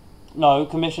 No,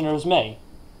 Commissioner is me.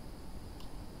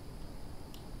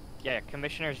 Yeah,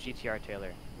 Commissioner's GTR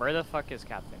Taylor. Where the fuck is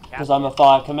Captain? Because I'm a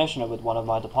fire commissioner with one of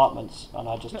my departments, and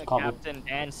I just can't be... Captain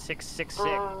Dan 666.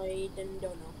 I don't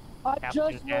know. I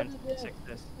Captain just Dan wanted it.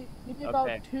 666. Give me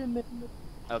about 2 minutes.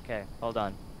 Okay, hold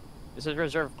on. This is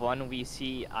Reserve 1. We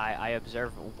see, I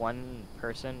observe one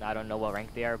person. I don't know what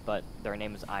rank they are, but their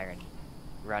name is Iron.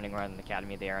 Running around the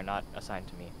academy, they are not assigned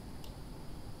to me.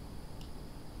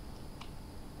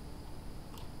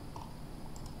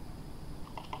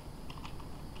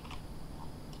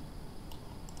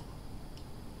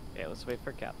 Okay, let's wait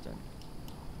for Captain.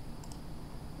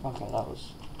 Okay, that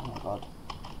was... Oh my god.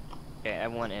 Okay,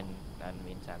 everyone in the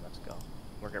meantime, let's go.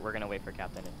 We're gonna wait for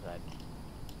Captain inside.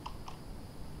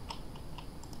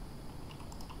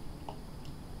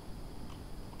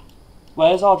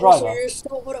 Where's our driver? So you're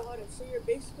still, hold on. So you're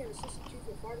basically an assistant chief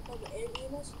of fire department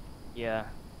and EMS? Yeah.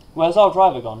 Where's our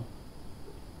driver gone?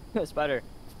 Spider.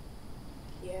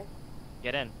 Yeah,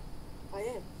 Get in. I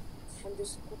am. I'm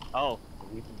just. Oh.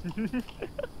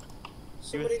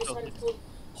 Somebody decided to.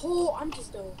 Oh, I'm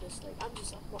just done with this. Like, I'm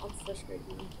frustrated.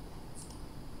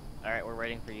 Alright, we're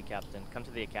waiting for you, Captain. Come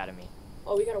to the academy.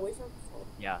 Oh, we gotta wait for him? Oh.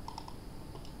 Yeah.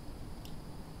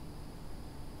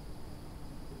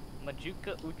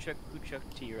 Majuka Ucha Kucha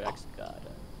T-Rex God.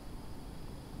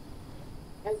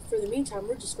 And for the meantime,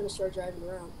 we're just gonna start driving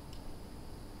around.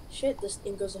 Shit, this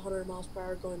thing goes 100 miles per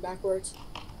hour going backwards.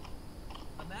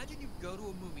 Imagine you go to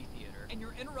a movie theater and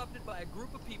you're interrupted by a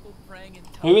group of people praying in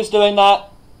tongues. Who is doing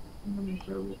that?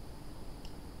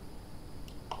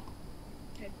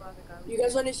 You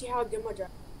guys want to see how good my drive?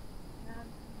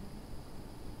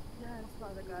 Yes,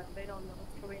 Father God, they don't know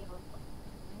what's going on.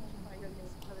 My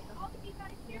goodness, Father God.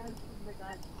 Yes, Father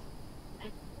God.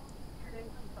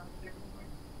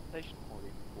 Station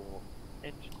 44,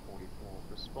 engine 44,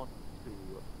 respond to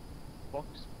box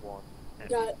 1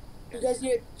 and... You guys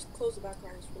need to close the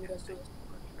backgrounds when you guys do this.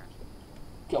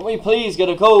 Can we please get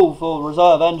a call for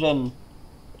reserve engine?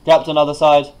 Captain, other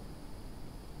side.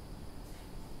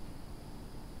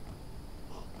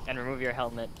 And remove your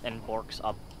helmet and Borks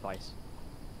up twice.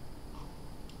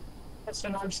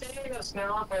 Listen, I'm saying this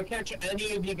now. If I catch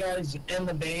any of you guys in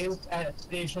the base at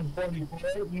Station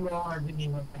 44, you are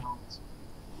getting with pounds.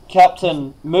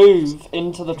 Captain, move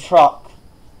into the truck.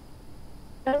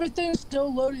 Everything's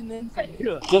still loading in.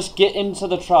 Just get into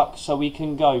the truck so we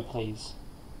can go, please.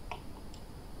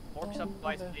 Borks up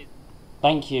twice, please.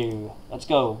 Thank you. Let's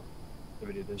go.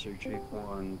 Radio District Chief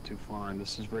 125.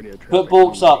 This is radio traffic. Put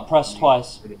Borks up, press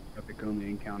twice. Radio traffic only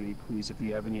in county. Please, if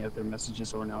you have any other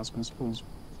messages or announcements, please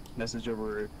message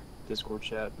over Discord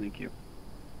chat. Thank you.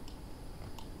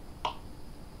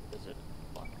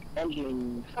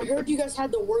 I heard you guys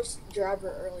had the worst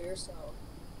driver earlier, so.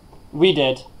 We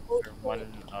did.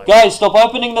 Guys, stop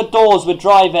opening the doors. We're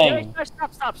driving.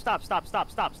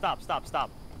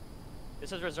 Stop.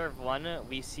 This is Reserve 1.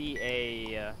 We see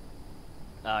a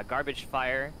garbage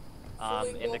fire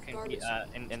in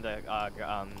the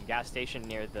gas station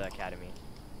near the academy.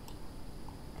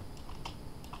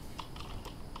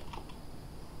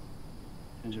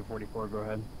 Engine 44, go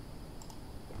ahead.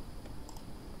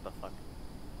 What the fuck?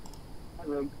 Our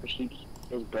road pursuit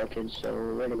is broken, so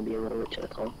we're gonna be a little late to the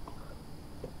call.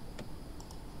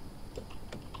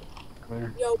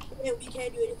 Clear. Yo, we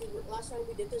can't do anything. Last time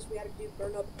we did this, we had to do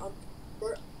burn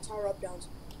tower up downs,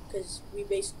 because we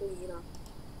basically, you know.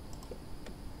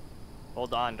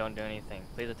 Hold on, don't do anything.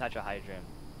 Please attach a hydrant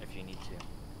if you need to.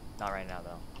 Not right now,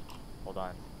 though. Hold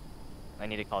on. I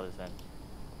need to call this in.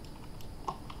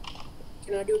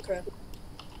 Can I do a crap?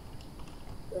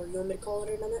 Or you want me to call it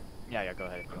in on it? Yeah, go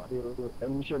ahead. Go on.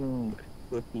 Engine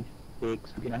 56, we're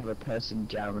gonna have a person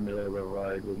down the middle of the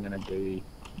road. We're gonna be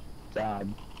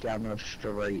down the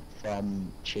street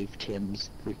from Chief Tim's.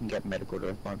 We can get medical to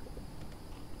respond.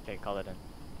 Okay, call it in.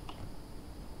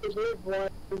 Is we have one.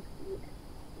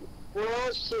 We're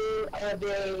also have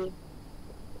a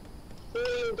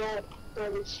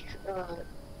garbage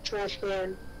trash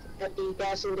can at the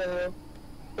gas and go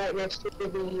right next to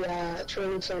the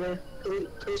training center,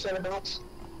 police center box.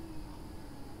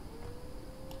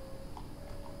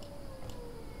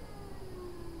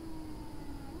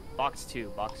 Box 2,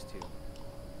 box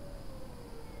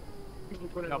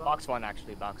 2. No, box 1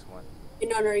 actually, box 1.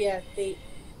 No, yeah, they.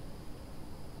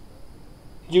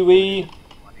 Do we...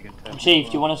 Chief,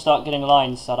 do you want to start getting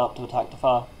lines set up to attack the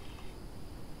fire?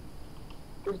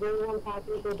 Is there one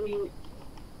copy for the...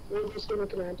 We're just gonna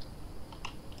command.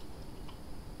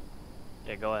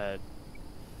 Yeah, go ahead.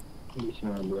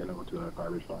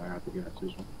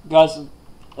 Guys,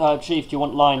 Chief, do you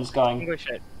want lines going? Extinguish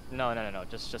it. No,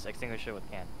 just extinguish it with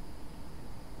can.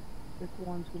 This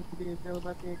one's going to be a deal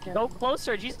about the academy. Go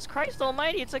closer, Jesus Christ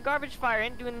almighty, it's a garbage fire,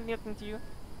 ain't doing anything to you.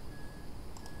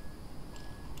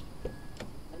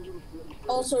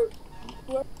 Also,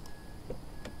 Good.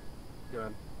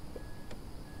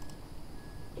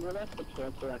 Well, that's the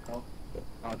transfer that call.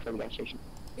 From that station.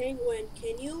 Penguin,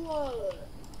 can you like,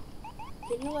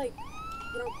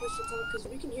 push the talk, because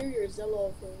we can hear your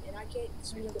Zillow thing, and I can't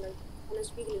speak when I'm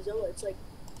speaking to Zillow, it's like,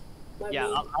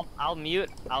 Yeah, I'll mute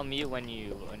when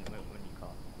you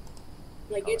call.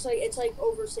 Like, it's like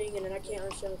over saying it, and I can't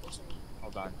understand what they're saying.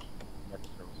 Hold on.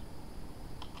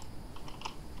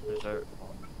 Reserve.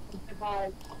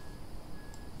 Bye.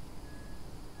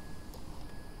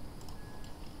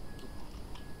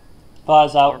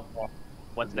 Fire's out.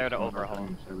 What's there to overhaul?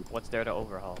 What's there to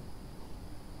overhaul?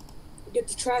 Get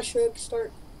the trash hook,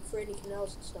 start for any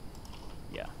canals and stuff.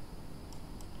 Yeah.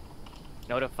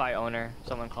 Notify owner.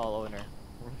 Someone call owner.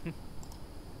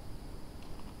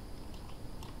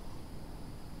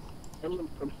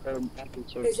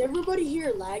 Is everybody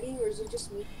here lagging, or is it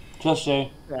just me? Just you.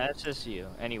 Yeah, it's just you.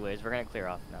 Anyways, we're gonna clear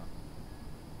off now.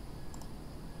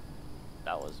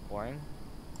 That was boring.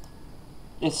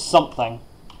 It's something.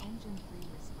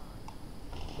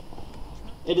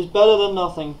 It is better than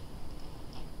nothing.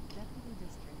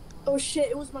 Oh shit,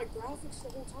 it was my graphics the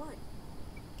whole time.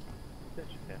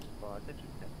 Attention 5,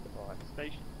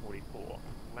 Station 44,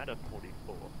 Ladder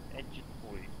 44, Engine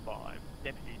 45,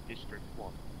 Deputy District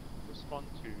 1. Respond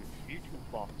to Mutual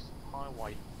Box,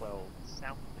 Highway 12,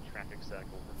 south of the traffic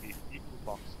circle. Repeat, Mutual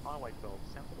Box, Highway 12,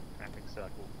 south of the traffic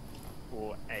circle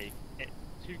for a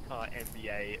 2-car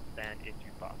MBA van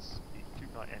into bus. The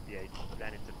 2-car MBA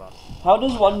van into bus. How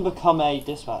does one become a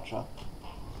dispatcher?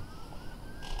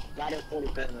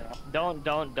 Don't.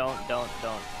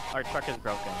 Our truck is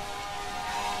broken.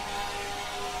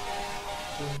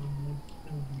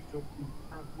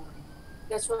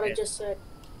 That's what I just said.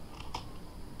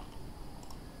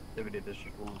 Deputy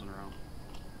District 1's in a row.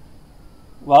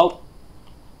 Well.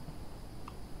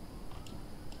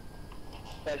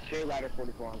 That's true, Ladder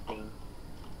 44 on scene.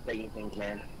 Taking things,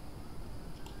 man.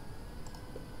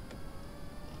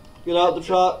 Get out the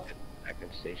truck.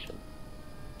 Active station.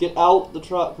 Get out the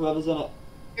truck, whoever's in it.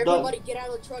 Everybody get out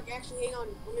of the truck. Actually, hang on.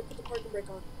 Let me put the parking brake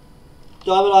on.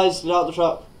 Diamond Eyes, get out the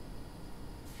truck.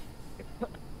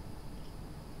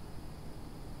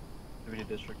 Deputy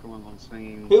District 1's on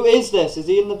scene. Who is this? Is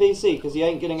he in the VC? Because he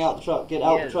ain't getting out the truck. Get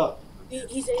out the truck.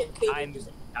 He's in.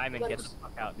 Diamond, get the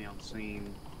fuck out. Me on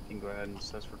scene. You can go ahead and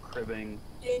assess for cribbing.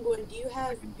 Penguin, do you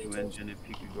have New engine, if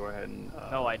you could go ahead and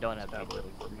no, I don't have tablet.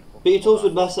 Beatles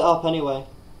would mess it up anyway.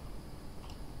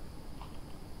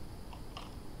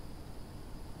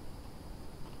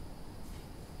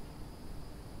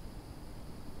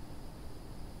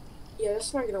 Yeah,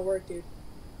 that's not gonna work, dude.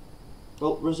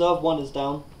 Well, Reserve 1 is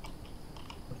down.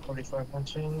 45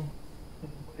 punching.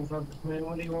 45 command.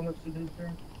 What do you want us to do,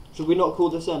 sir? Should we not call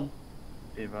this in?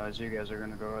 Be advised, you guys are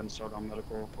gonna go ahead and start on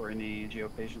medical for any GO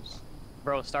patients.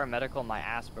 Bro, start medical, my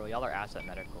ass, bro. Y'all are ass at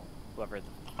medical. Whoever the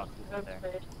fuck is there.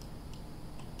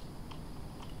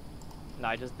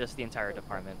 No, just the entire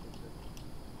department.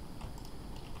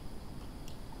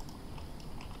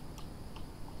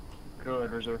 Go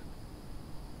ahead, Reserve.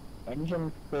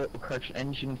 Engine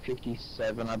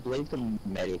 57, I believe the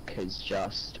medic has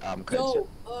just, Yo, Penguin,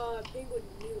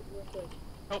 mute real quick.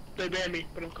 Oh, they banned me,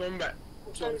 but I'm coming back.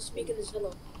 I'm trying to speak in this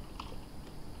Zillow.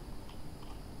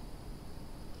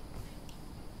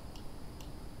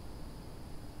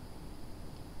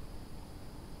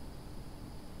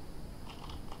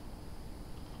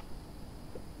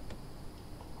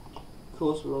 Of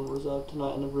course we're on Reserve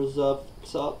tonight and the Reserve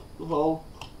setup. Lol.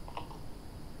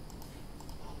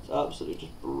 It's absolutely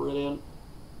just brilliant.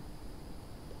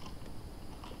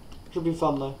 Should be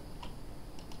fun though.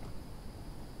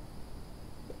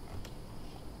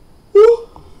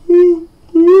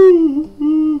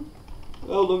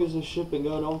 long has this shit been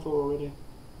going on for already?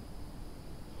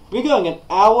 We're going an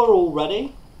hour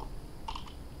already?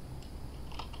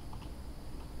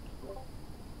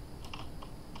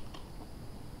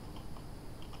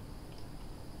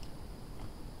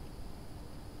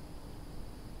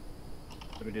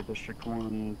 We did District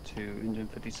 1 to Engine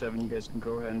 57. You guys can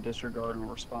go ahead and disregard in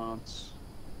response.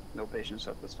 No patients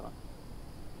at this time.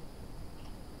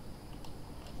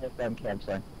 FM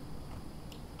campsite.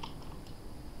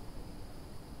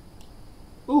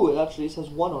 Ooh, it actually says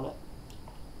 1 on it.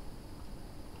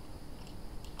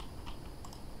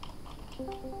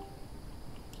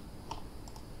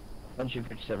 Engine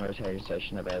 57 rotating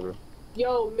station available.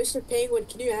 Yo, Mr. Penguin,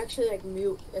 can you actually like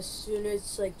mute as soon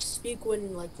as like speak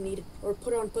when like needed, or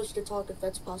put on push to talk if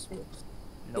that's possible?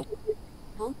 Nope.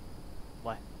 Huh?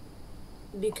 What?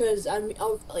 Because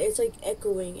it's like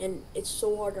echoing and it's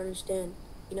so hard to understand,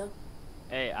 you know?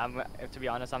 Hey, to be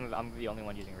honest, I'm the only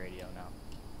one using radio now.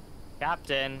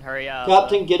 Captain, hurry up.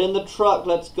 Captain, get in the truck,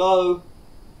 let's go.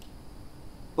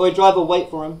 Boy, driver, wait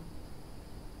for him.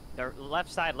 The left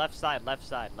side, left side, left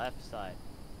side, left side.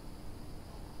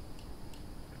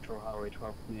 Control Highway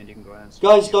 12 command, you can go ahead and...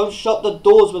 Guys, don't shut the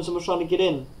doors when someone's trying to get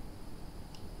in.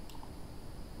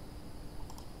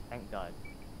 Thank God.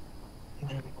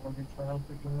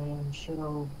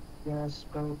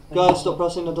 Guys, stop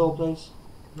pressing the door, please.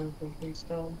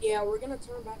 Yeah, we're gonna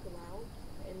turn back around,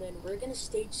 and then we're gonna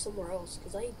stage somewhere else,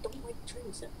 because I don't like the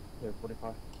training center. Yeah,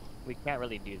 45. We can't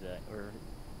really do that, or...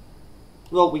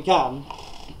 Well, we can.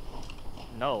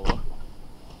 No.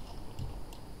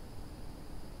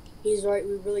 He's right,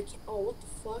 we really can't. Oh, what the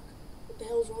fuck? What the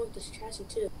hell is wrong with this chassis,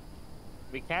 too?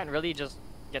 We can't really just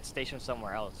get stationed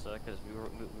somewhere else, because we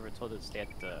were told to stay at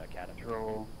the academy.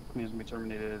 Control commands can be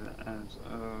terminated as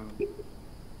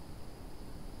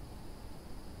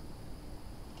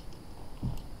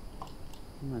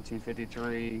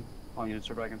 1953. All units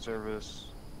are back in service.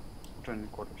 Returning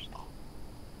to quarters.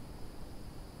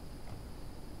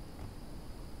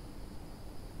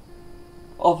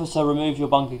 Officer, remove your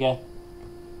bunker gear.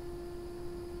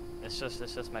 It's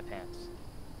just my pants.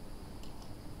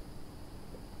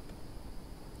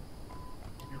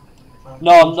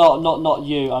 No, not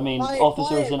you. I mean,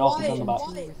 officers and officers on the back.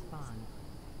 Respond.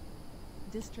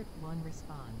 District 1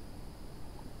 respond.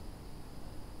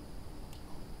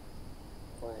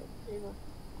 Quiet, hang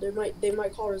on. They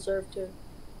might call reserve too.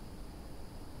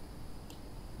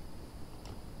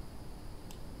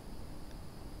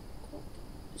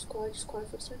 Just quiet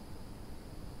for a second.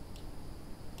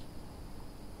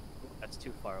 That's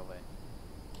too far away.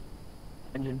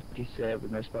 Engine 57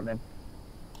 responding.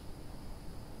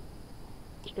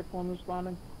 District 1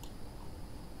 responding.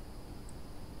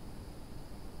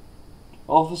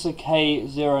 Officer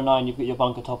K09, you've got your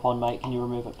bunker top on, mate. Can you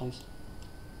remove it, please?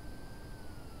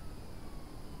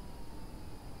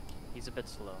 He's a bit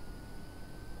slow.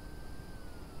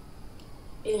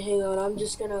 Yeah, hang on. I'm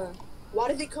just gonna... Why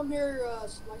did they come here,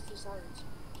 slice the sirens?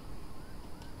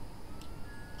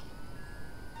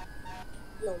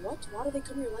 Yo, what? Why did they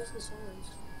come here lighting the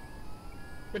sirens?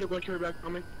 Better go carry back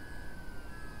on me.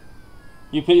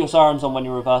 You put your sirens on when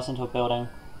you reverse into a building.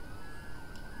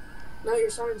 No, your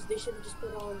sirens, they should have just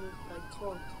put on, like,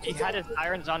 taunt. He had his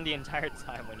sirens on the entire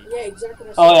time when he... Yeah, exactly.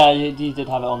 Oh yeah, you did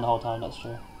have it on the whole time, that's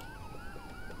true.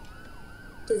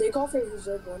 Did they call for a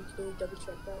reserve one? Can you double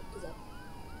check that?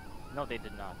 No, they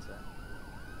did not, sir.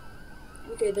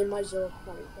 Okay, then my zero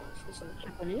probably crashed or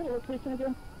something. Can you get a location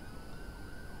again?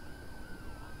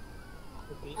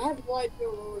 I have no idea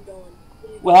where we're going.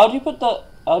 Well, how do you put that?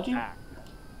 How do you? Back.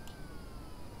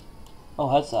 Oh,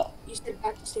 headset. You said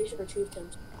back to station or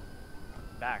chieftains?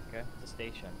 Back to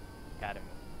station. Academy.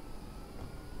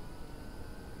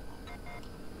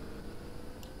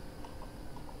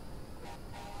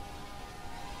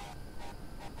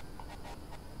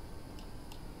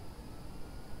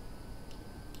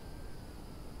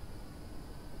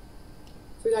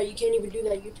 Forgot you can't even do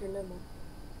that U-turn no more.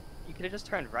 You could have just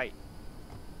turned right.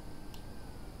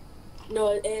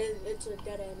 No, it's a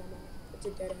dead end. It's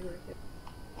a dead end right there.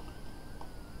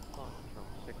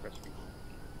 Sick rescue.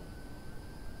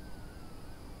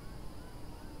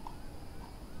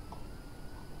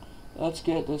 Let's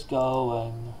get this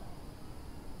going.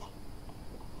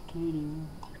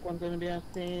 One's gonna be on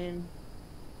scene.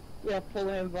 Yeah,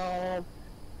 fully involved.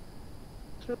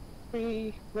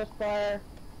 3, rest fire.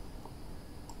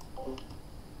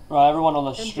 Right, everyone on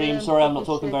the stream, sorry I'm not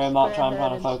talking very much, I'm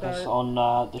trying to focus on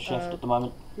the shift at the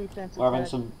moment. We're having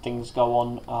some things go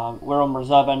on. We're on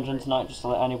reserve engine tonight, just to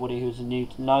let anybody who's new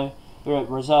to know. We're at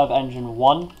reserve engine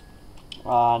 1,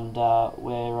 and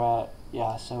we're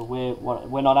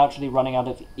not actually running out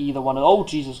of either one of... Oh,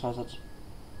 Jesus Christ, that's...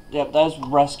 Yep, there's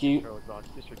rescue.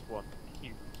 District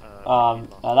 1.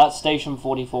 That's station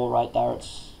 44 right there.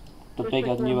 It's the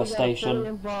bigger, newer Fully station.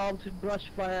 involved to brush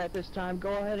fire at this time.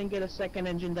 Go ahead and get a second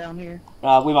engine down here.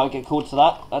 We might get called to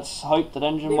that. Let's hope that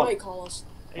engine. They might call us.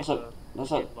 That's a.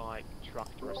 Like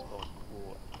truck to respond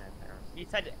for an error. He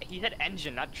said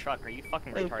engine, not truck. Are you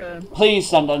fucking retarded? Please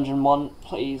send engine 1,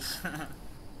 please.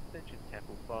 Station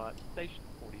Temple 5, Station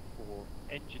 44,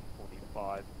 Engine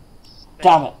 45, Station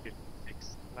Damn it.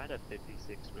 56, Ladder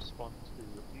 56, respond to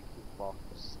the mutual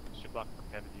box, Shabak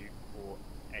Avenue for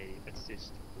a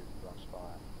assist with brush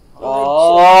fire.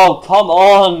 Oh, come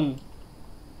on!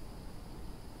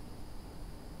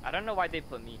 I don't know why they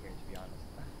put me here, to be honest.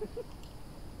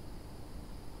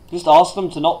 Just ask them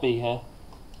to not be here.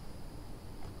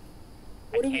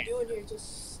 What are we doing here?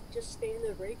 Just stay in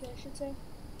the rig, I should say?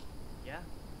 Yeah.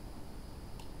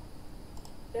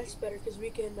 That's better, because we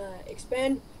can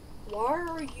expand. Why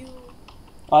are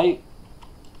you...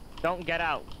 Don't get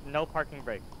out. No parking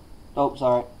brake. Oh,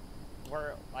 sorry.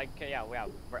 We're like, yeah.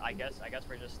 I guess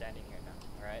we're just standing here now.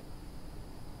 All right.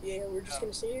 Yeah, we're just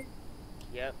gonna sit here?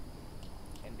 Yep.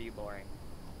 And be boring.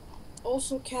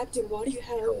 Also, Captain, why do you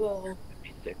have or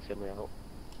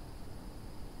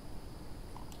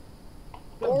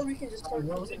we can just start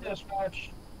using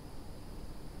dispatch.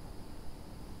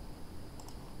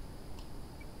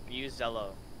 Use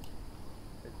Zello.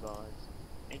 Advise.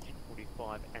 Engine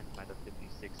 45 and Ladder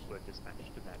 56 were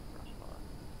dispatched to that brush fire.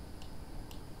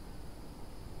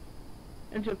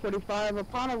 Engine 45,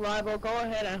 upon arrival, go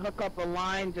ahead and hook up a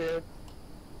line to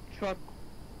truck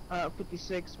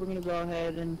 56. We're gonna go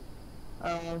ahead and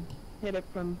hit it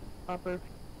from upper.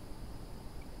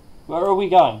 Where are we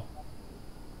going?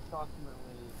 Approximately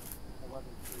 11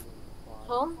 feet.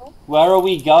 Huh? Where are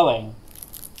we going?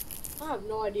 I have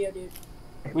no idea, dude.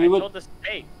 We would. Told us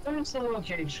stay. Where's the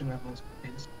location of this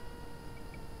place?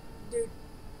 Dude.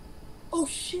 Oh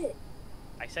shit!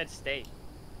 I said stay.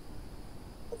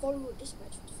 I thought we were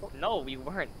dispatched. What the fuck? No, we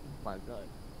weren't. Oh my god.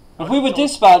 If we were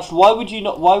dispatched, why would you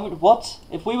not? Why would what?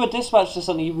 If we were dispatched to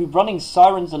something, you'd be running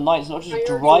sirens and lights, not just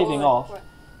driving off. I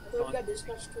thought we got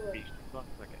dispatched to a...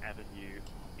 Like Avenue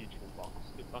mutual box.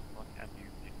 Like Avenue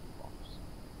mutual box.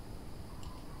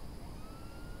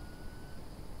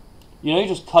 You know, you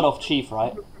just cut off Chief,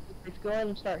 right? Let's go ahead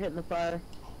and start hitting the fire.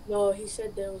 No, he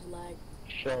said there was lag.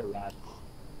 Sure, lad.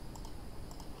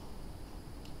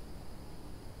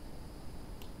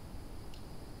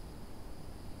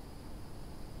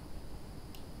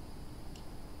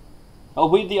 Are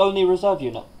we the only reserve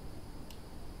unit?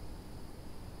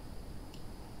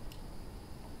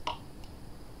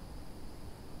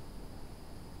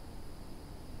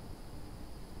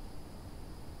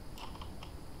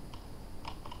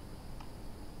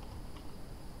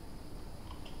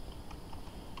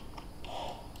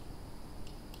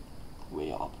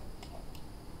 We are.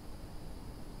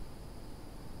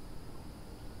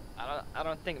 I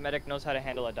don't think medic knows how to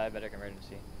handle a diabetic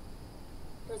emergency.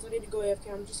 Guys, I need to go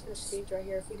AFK. I'm just gonna stage right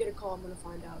here. If we get a call, I'm gonna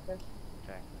find out, okay?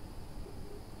 Okay.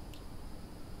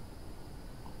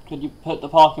 Could you put the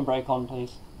parking brake on,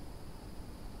 please?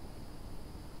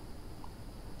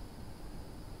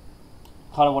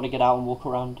 Kind of want to get out and walk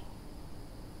around.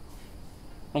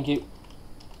 Thank you.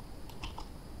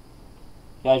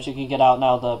 Guys, you can get out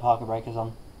now, the parking brake is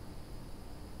on.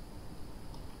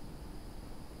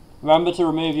 Remember to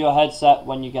remove your headset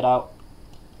when you get out.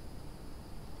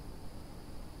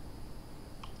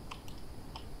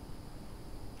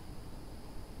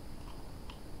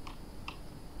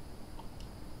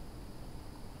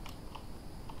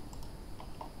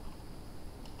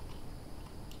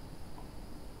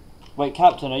 Wait,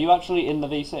 Captain, are you actually in the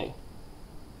VC?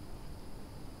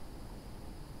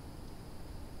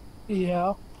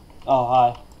 Yeah. Oh,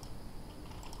 hi.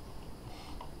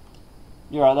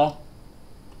 You right there?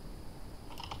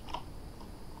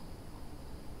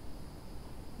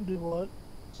 Do what?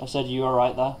 I said you were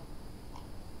right there.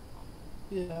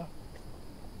 Yeah.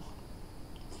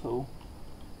 Cool.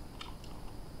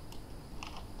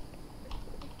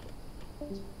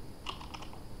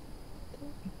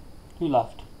 Who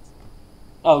left?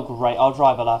 Oh great, our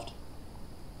driver left.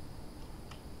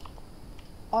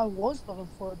 I was looking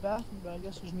for a bathroom, but I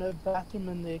guess there's no bathroom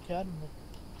in the academy.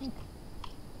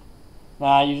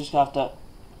 Nah, you just have to...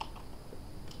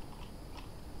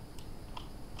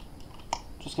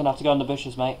 Just gonna have to go in the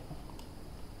bushes, mate.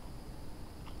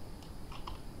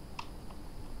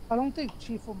 I don't think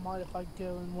Chief will mind if I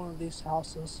go in one of these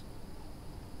houses.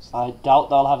 I doubt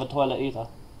they'll have a toilet either.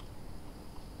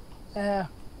 Eh.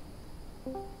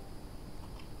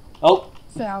 Oh!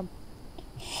 Found.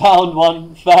 Found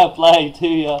one. Fair play to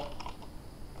ya.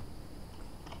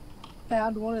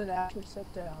 found one and actually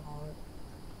sat down on it.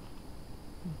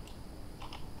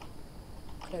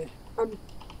 Okay. I'm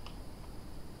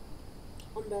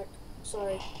back.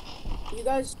 Sorry. You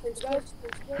guys.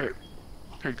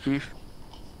 Hey, Chief.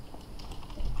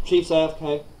 Chief's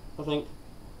AFK, I think.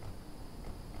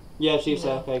 Yeah, Chief's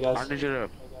AFK, guys.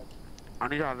 I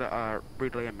need y'all to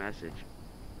relay a message.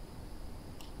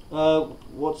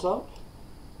 What's up?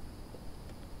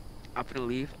 I'm gonna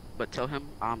leave, but tell him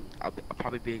I'll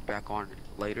probably be back on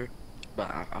later.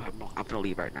 But I'm gonna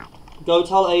leave right now. Go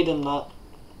tell Aiden that.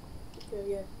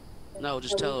 Okay, yeah. No,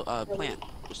 just tell Plant.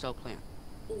 Just tell Plant.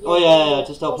 Oh yeah,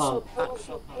 just tell Plant.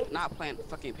 Not Plant,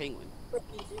 fucking Penguin.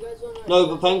 No,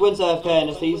 but Penguin's AFK, and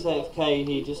if he's AFK,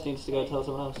 he just needs to go tell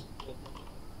someone else.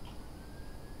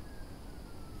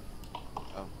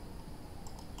 Oh.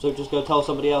 So just go tell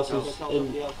somebody else who's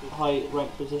in high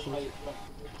ranked positions.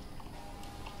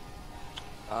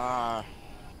 Well.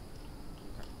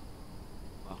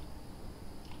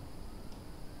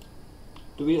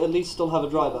 Do we at least still have a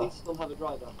driver?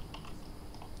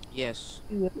 Yes.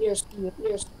 Yes.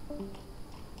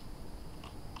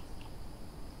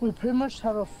 We pretty much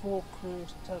have a full crew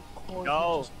except Corey.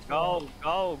 Go,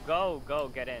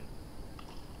 get in.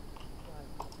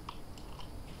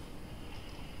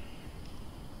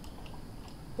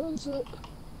 That's it.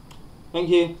 Thank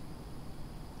you.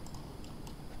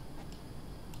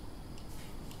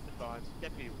 Advise,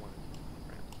 Deputy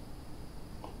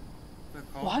 1.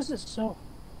 Why is it so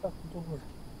fucking door?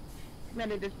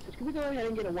 Commander, can we go ahead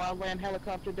and get a wildland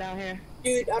helicopter down here?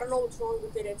 Dude, I don't know what's wrong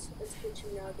with it. It's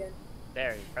glitching now again.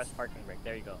 There, you press parking brake.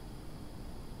 There you go.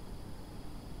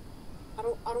 I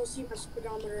don't see my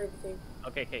speedometer or everything.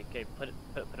 Okay. Put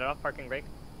it off parking brake.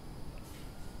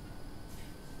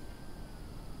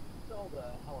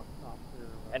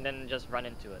 And then just run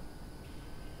into it.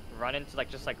 Run into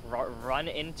run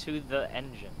into the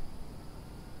engine.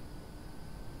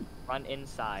 Run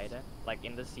inside, like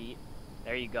in the seat.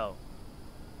 There you go.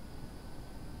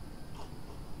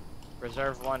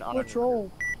 Reserve 1 on Patrol.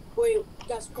 Wait,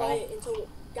 guys, quiet until.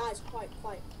 Guys, quiet.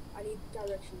 I need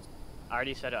directions. I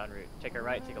already said it en route. Take a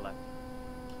right, take a left.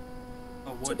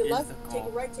 Oh, what take a is left, the call? take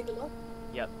a right, take a left.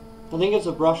 Yep. I think it's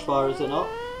a brush fire, is it not?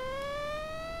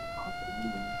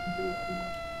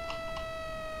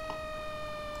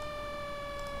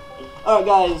 Alright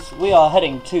guys, we are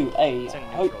heading to a... It's in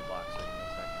neutral block, so give me a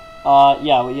second.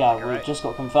 yeah, we just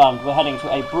got confirmed. We're heading to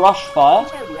a brush fire.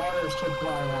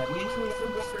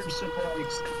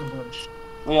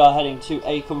 We are heading to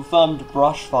a confirmed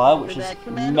brush fire, which is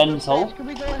mental. Can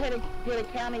we go ahead and get a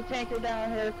county tanker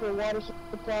down here for water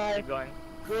supply? Keep going.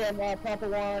 We have Papa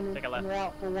One Take a left. en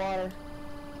route for water.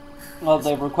 Well,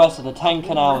 they've requested a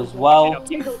tanker now as well.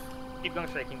 Keep going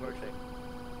straight,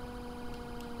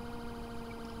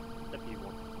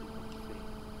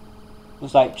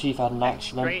 Looks like Chief had an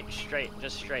accident. Just straight.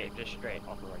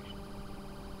 Operation.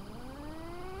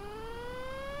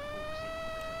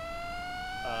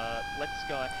 Let's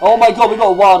go. Oh my god, we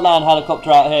got a wildland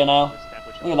helicopter out here now.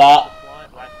 Look at that.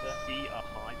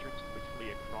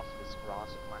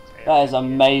 That is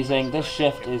amazing. This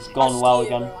shift is gone well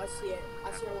again. I see it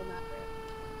on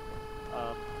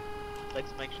that.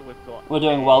 Let's make sure we've got. We're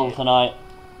doing well tonight.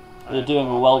 We're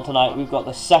doing well tonight. We've got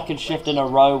the second shift in a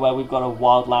row where we've got a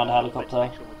wildland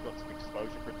helicopter.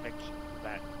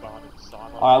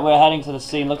 Alright, we're heading to the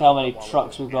scene. Look how many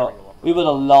trucks we've got. We were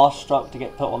the last truck to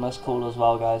get put on this call as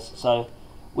well, guys. So,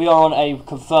 we are on a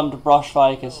confirmed brush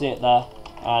fire. You can see it there.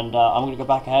 And I'm going to go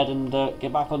back ahead and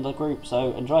get back on the group.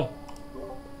 So, enjoy.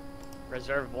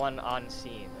 Reserve 1 on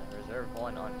scene.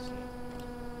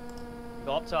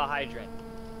 Go up to a hydrant.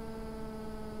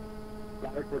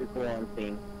 44 on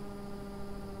scene.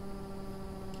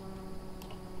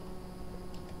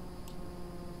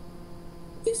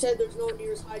 They said there's no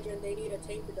nearest hydrant. They need a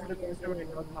tanker down here.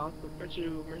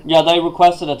 Yeah, they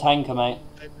requested a tanker, mate.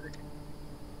 Where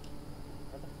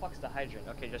the fuck's the hydrant?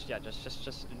 Okay, just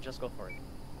go for it.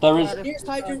 There is. The nearest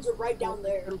hydrants are right down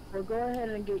there. We'll go ahead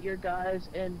and get your guys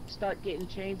and start getting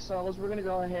chainsaws. We're gonna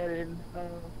go ahead and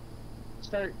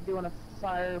start doing a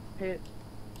fire pit.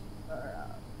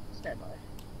 Stand by.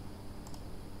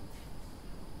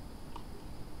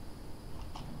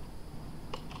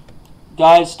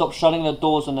 Guys, stop shutting the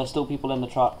doors when there's still people in the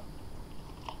truck.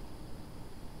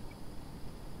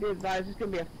 Be advised, it's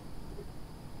gonna be a...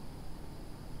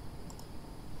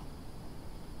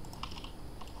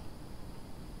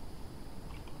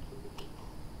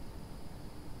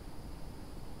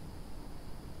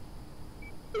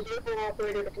 Is your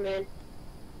operator to command?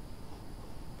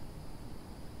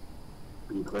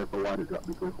 Be clear for water drop,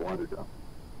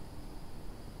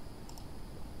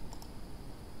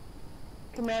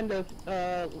 command of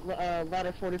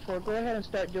ladder 44, go ahead and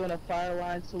start doing a fire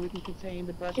line so we can contain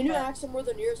the brush Can you fire. ask them where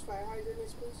the nearest fire hydrant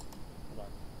is, please? Hold on.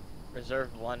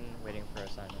 Reserve 1, waiting for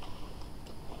assignment.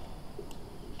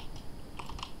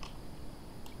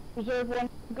 Reserve 1,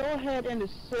 go ahead and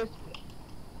assist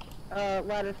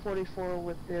ladder 44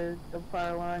 with the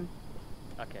fire line.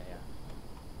 Okay, yeah.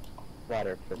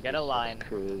 Ladder Get a line.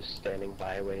 Crews standing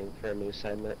by waiting for a new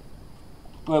assignment.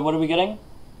 Wait, what are we getting?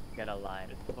 Get a line.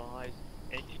 Advise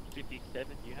engine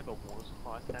 57. You have a water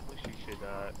supply established. You should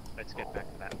let's get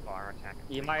back to that fire attack.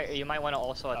 You might want to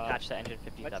also attach the engine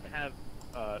 57. Let's have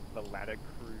the ladder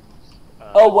crews.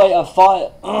 Oh wait, a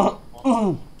fire.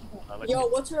 Yo,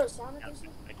 what's her assignment?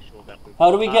 Make sure that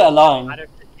How do we get a line? Ladder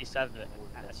 57.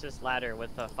 It's just ladder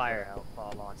with a fire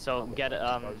line. So get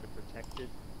protected.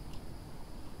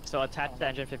 So attach the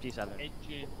engine 57.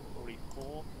 Engine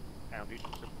 44. Our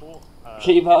neutral support.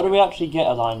 Chief, how do we actually get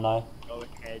a line though? Go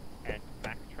ahead and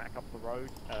backtrack up the road,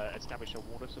 establish a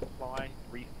water supply,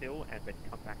 refill, and then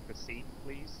come back to scene,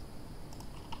 please.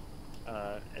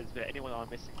 Is there anyone I'm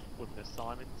missing with an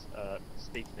assignment?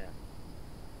 Speak now.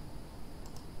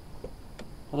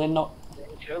 Are they not?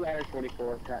 Show ladder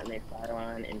 44 cutting a fire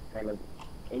line in front of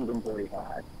engine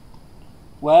 45.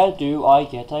 Where do I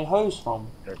get a hose from?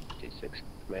 56.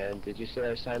 Man, did you see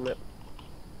our assignment?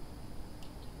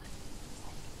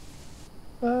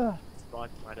 Right,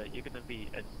 Ladder, you're going to be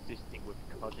assisting with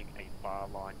cutting a fire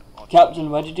line on Captain,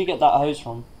 where did you get that hose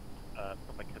from?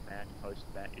 from a command post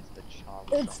that is the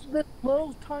Charlie. It's this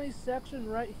little tiny section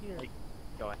right here.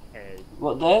 Go ahead.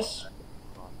 What, this?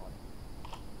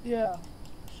 Yeah,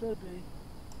 should be.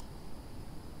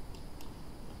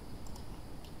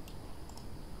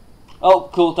 Oh,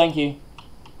 cool, thank you.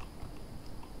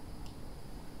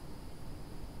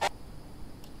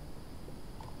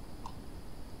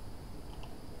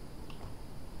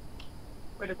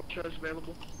 Medical charge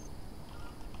available.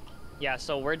 Yeah,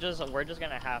 so we're just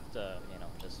gonna have to,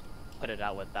 just put it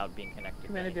out without being connected.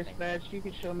 Commander dispatch, you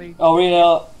can show me. Are we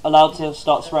allowed to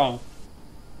start spraying?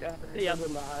 Yeah,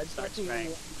 start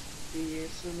spraying. Be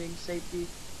assuming safety.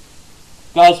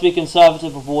 Guys, be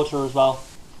conservative with water as well.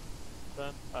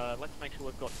 Let's make sure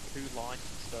we've got 2 lines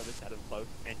of service out of both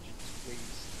engines,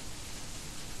 please.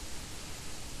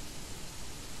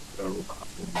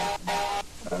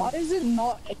 Why is it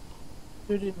not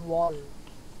good in water?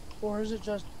 Or is it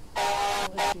just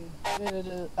glitchy?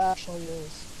 It actually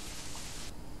is.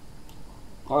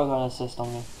 Or gonna assist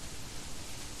on me.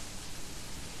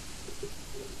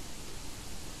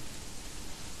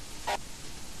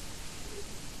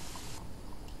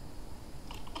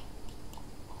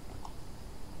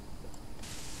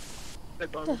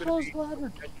 What the hell's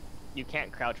ladder? You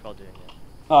can't crouch while doing it.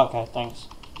 Oh, okay, thanks.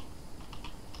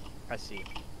 Press C.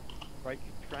 Break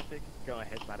traffic. Go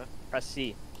ahead, Ladder. Press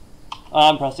C.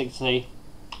 I'm pressing C.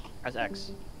 Press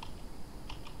X.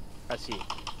 Press C.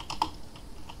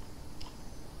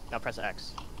 Now press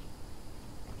X.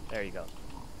 There you go.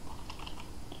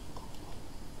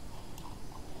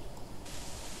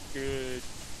 Good.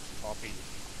 Copy.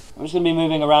 I'm just gonna be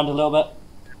moving around a little bit.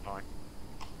 Fine.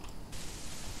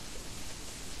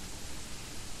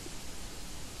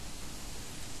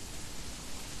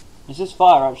 Is this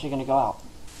fire actually gonna go out?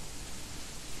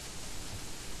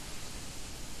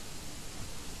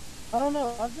 I don't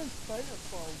know, I've been spraying it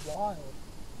for a while. Do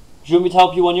you want me to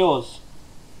help you on yours?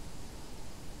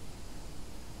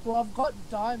 Well, I've got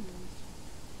diamonds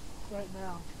right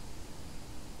now.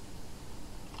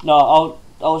 No,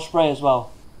 I'll spray as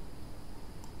well.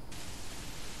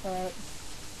 Alright.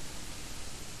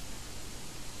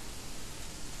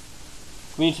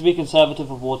 We need to be conservative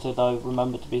with water though,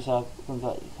 remember to be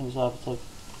conservative.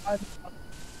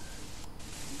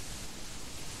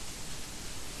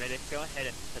 Medic, go ahead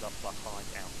and set up behind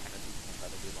our canopy so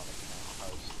that we want to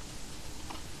host.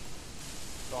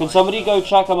 Can somebody go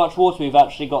check how much water we've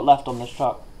actually got left on this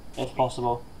truck, if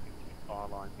possible? Fire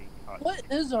line being cut.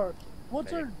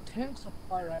 What's our tank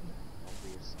supply right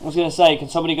now? I was gonna say, can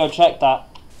somebody go check that?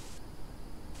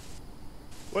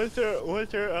 What's our man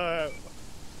to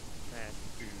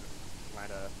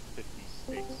ladder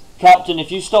 56? Captain,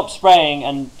 if you stop spraying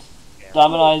and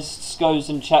Damonized goes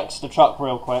and checks the truck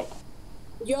real quick.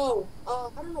 Yo, I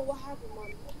don't know what happened,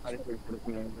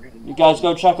 man. You guys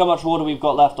go check how much water we've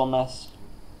got left on this.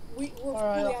 We're fully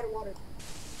out of water.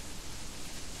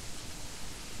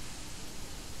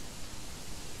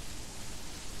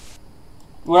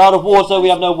 We're out of water, we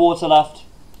have no water left.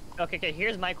 Okay,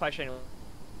 here's my question.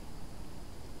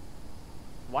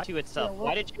 Why to itself?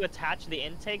 Why did you attach the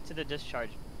intake to the discharge?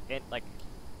 That's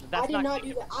I did not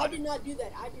do that. I did not do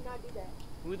that.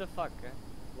 Who the fuck?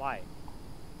 Why?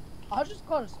 I just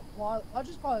got a supply. I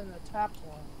just got an attack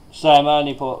one. Same, I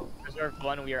only put. Reserve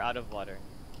 1, we are out of water.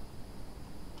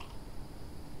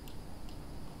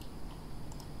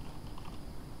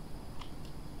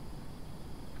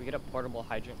 Can we get a portable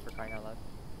hydrant for crying out loud?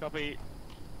 Copy.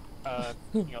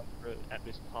 Picking up at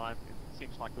this time, it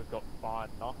seems like we've got 5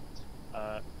 knots.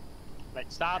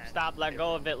 Let's Stop, let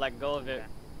go of it, let go of it.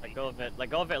 Let go of it, let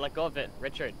go of it, let go of it.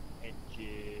 Richard.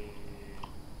 Engine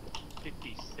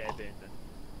 57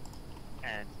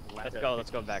 and ladder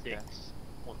Let's go back there.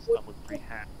 Want someone to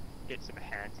get some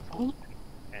hands on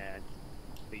and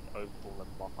lead overall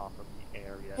and block off of the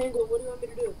area. Penguin, what do you want me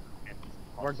to do?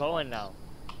 We're going now.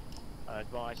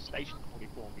 Advise Station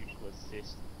 44 mutual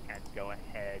assist and go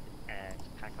ahead and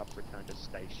pack up, return to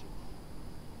station.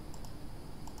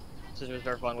 This is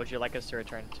Reserve 1, would you like us to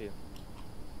return to?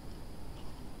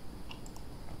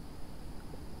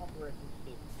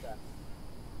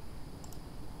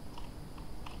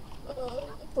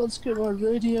 Let's get my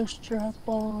radio strap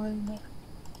on.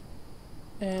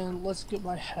 And let's get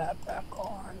my hat back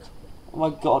on. Oh my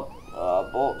god,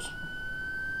 bots.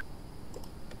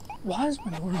 Why is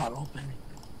my door not open?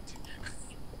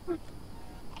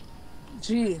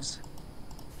 Jeez.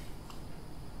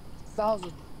 That was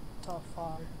a tough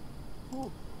fight.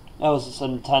 Ooh. That was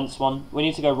an intense one. We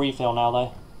need to go refill now,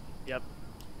 though. Yep.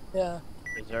 Yeah.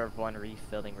 Reserve 1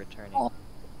 refilling, returning. Oh.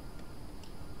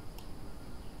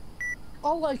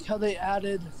 I like how they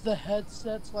added the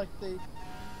headsets like they...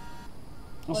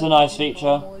 It's a nice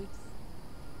feature.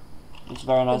 It's a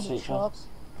very nice feature. Trucks.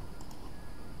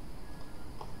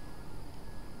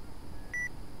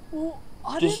 Well,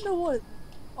 I didn't know what...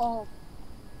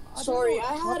 Sorry,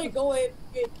 I had to go in.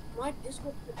 My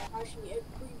Discord was crashing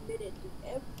every minute.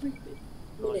 Every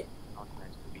minute.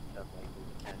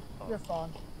 You're fine.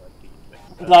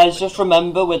 Guys, just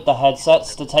remember with the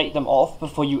headsets to take them off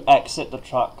before you exit the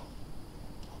truck.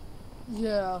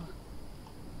 Yeah.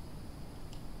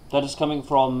 That is coming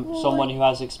from someone who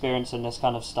has experience in this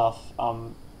kind of stuff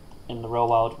in the real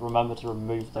world. Remember to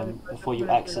remove them before you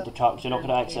exit the truck. You're not going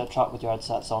to exit a truck with your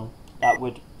headsets on. That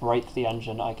would break the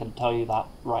engine, I can tell you that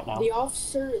right now. The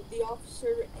officer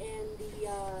and the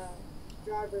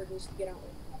driver needs to get out.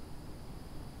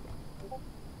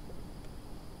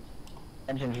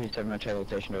 Engine 37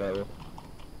 rotation available.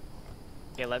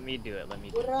 Okay, let me do it, let me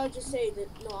do What it. did I just say?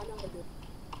 No, I know how to do it.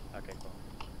 Okay, cool.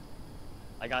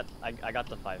 I got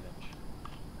the 5-inch.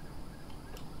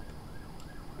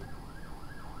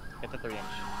 Get the 3-inch.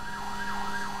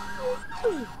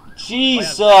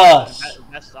 Jesus! Oh,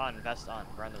 yeah, vest on,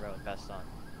 we're on the road, vest on.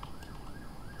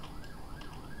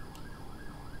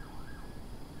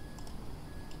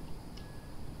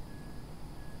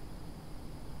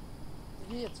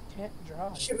 Idiots can't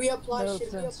drive. Should we apply? No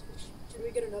Should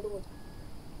we get another one?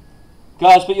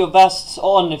 Guys, put your vests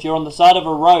on. If you're on the side of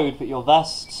a road, put your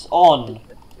vests on.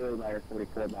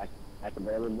 44 back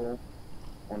available.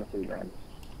 1 or 2 drivers.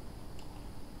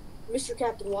 Mr.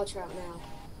 Captain, watch out now.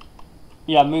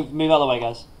 Yeah, move out of the way,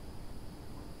 guys.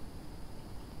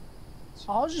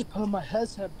 I'll just put my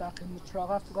headset back in the truck.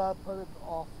 I forgot to put it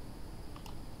off.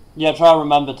 Yeah, try to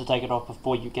remember to take it off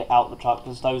before you get out the truck,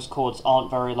 because those cords aren't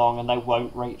very long and they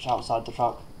won't reach outside the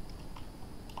truck.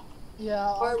 Yeah,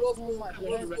 I'll pull my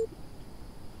headset.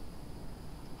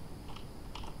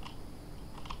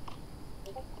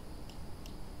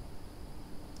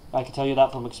 I can tell you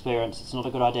that from experience. It's not a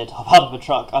good idea to hop out of a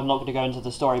truck. I'm not going to go into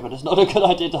the story, but it's not a good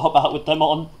idea to hop out with them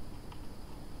on.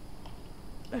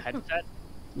 The headset?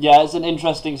 Yeah, it's an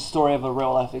interesting story of a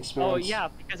real life experience. Oh yeah,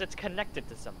 because it's connected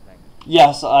to something.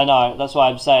 Yes, I know. That's why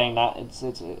I'm saying that.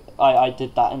 I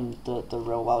did that in the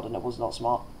real world, and it was not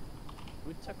smart.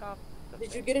 Who took off?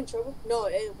 Did you get in trouble? No,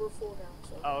 we're full now.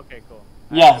 So. Oh, okay, cool.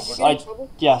 Yes,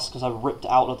 Yes, because I ripped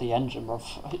out of the engine, bro.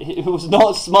 It was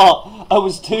not smart. I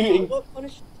was too. What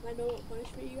punishment? I know what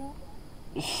punishment you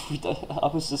got. I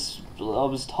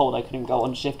was told I couldn't go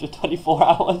on shift for 24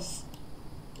 hours.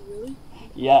 Really?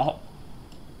 Yeah.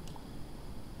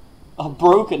 A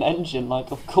broken engine,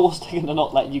 like, of course they're gonna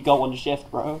not let you go on shift,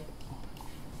 bro.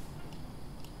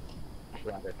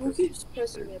 Who keeps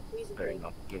pressing it? Please and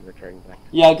thank you.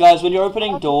 Yeah, guys, when you're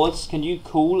opening doors, can you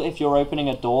call if you're opening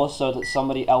a door so that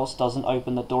somebody else doesn't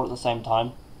open the door at the same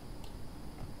time?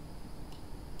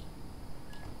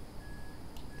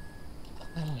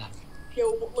 Yo,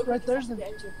 look right there's the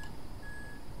engine.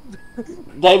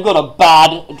 They've got a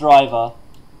bad driver.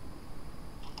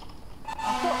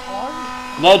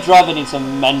 Their driver needs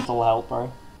some mental help,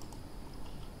 bro.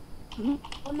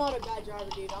 I'm not a bad driver,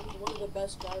 dude. I'm one of the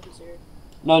best drivers here.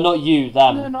 No, not you,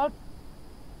 them. No, not.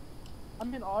 I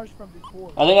mean ours from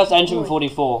before. I think that's engine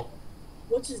 44.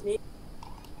 What's his name?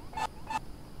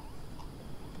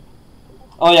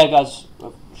 Oh yeah, guys.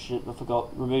 Oh, shit, I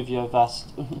forgot. Remove your vest.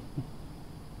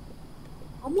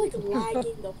 I'm like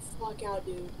lagging the fuck out,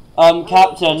 dude.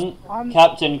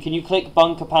 Captain, can you click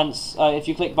bunker pants? If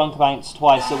you click bunker pants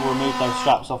twice, it will remove those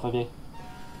straps off of you.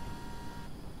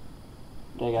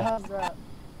 There you go. How's that?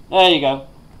 There you go.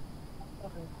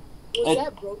 Was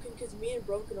that broken? Because me and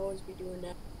Bro can always be doing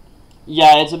that.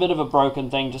 Yeah, it's a bit of a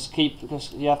broken thing. Just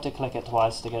because you have to click it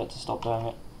twice to get it to stop doing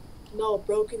it. No,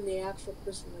 broken the actual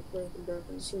person, like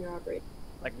broken, senior operator.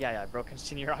 Like, yeah, broken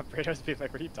senior operators be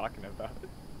like, what are you talking about?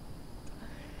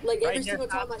 Like right every here, single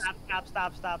time I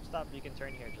stop. You can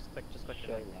turn here. Just click the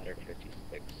ladder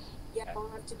 56. Yeah, I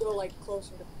don't have to go like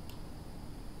closer.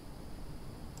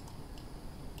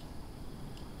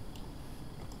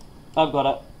 I've got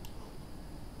it.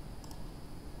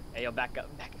 Hey, yo, back up.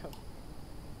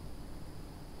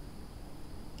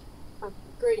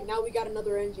 Great, now we got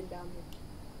another engine down here.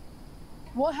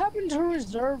 What happened to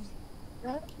reserve?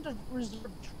 What happened to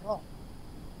reserve truck?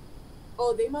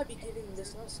 Oh, they might be giving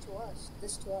this to us.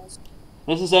 This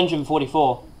is engine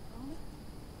 44.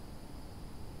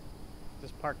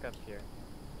 Just park up here.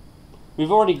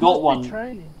 We've already got one.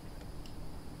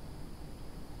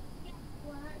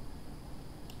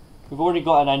 We've already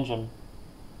got an engine.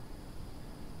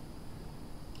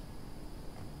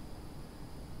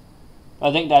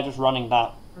 I think they're just running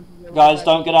that. Guys,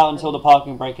 don't get out until the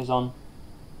parking brake is on.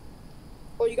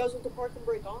 Oh, you guys want the parking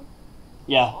brake on?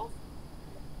 Yeah. Off?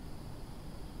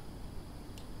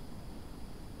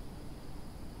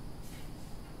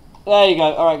 There you go.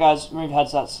 Alright guys, remove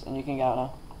headsets and you can get out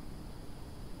now.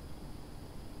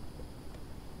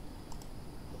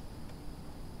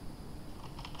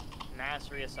 Mass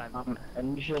reassignment.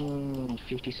 Engine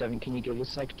 57, can you give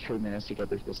us like 2 minutes to get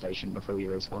to the station before we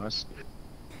race for us?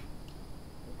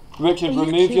 Richard,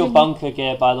 remove your bunker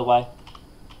gear, by the way.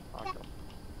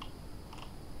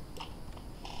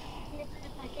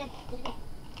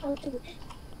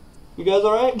 You guys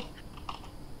alright?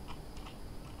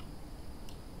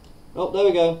 Oh, there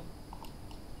we go.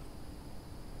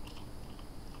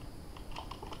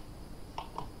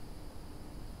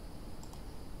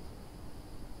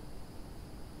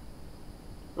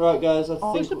 Right, guys, I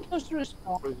think... Supposed to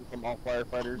respond. From all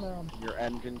firefighters, your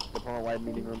engines, department-wide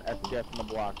meeting room, STS in the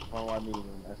block. Department-wide meeting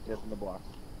room, STS in the block.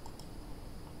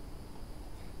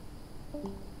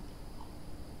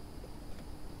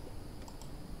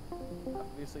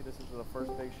 Obviously, this is the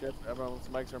first day shift. Everyone's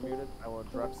mics are muted. I will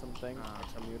address some things.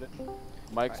 Mics are muted.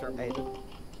 Mics are muted.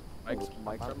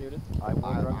 Mics are muted. I will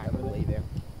address everything.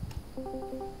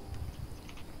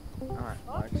 Alright,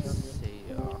 mics are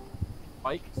muted.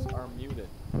 Mics are muted.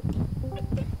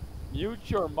 Mute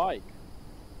your mic.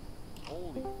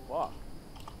 Holy fuck.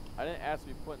 I didn't ask to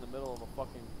be put in the middle of a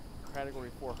fucking Category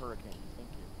 4 hurricane.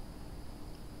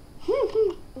 Thank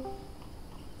you.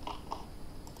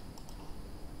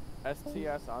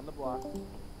 STS on the block.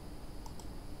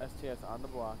 STS on the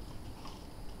block.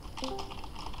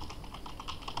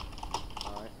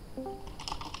 Alright.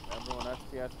 Everyone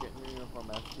STS, get in your uniform,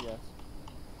 STS.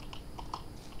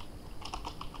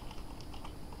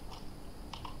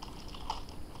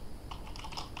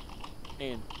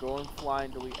 And go and fly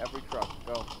and delete every truck.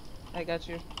 Go. I got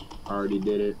you. Already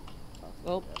did it.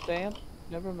 Oh, damn.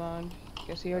 Never mind.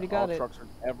 Guess he already got it.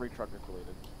 Every truck is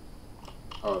deleted.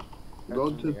 Oh,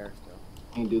 go to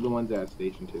and do the ones at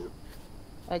Station 2.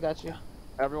 I got you.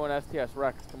 Everyone STS,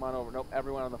 Rex, come on over. Nope,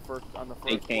 everyone on the first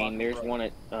Hey Kane, there's one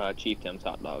at Chief Tim's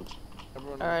Hot Dogs.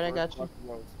 Alright, I got you.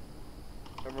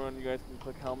 Everyone, you guys can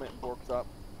click helmet and Bork's up.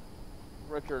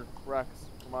 Richard, Rex,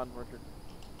 come on, Richard.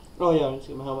 Oh yeah, I need to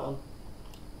get my helmet on.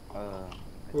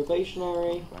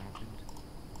 Probationary.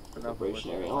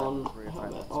 Probationary on,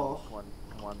 helmet off.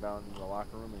 Come on down to the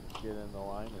locker room and get in the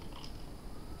line and...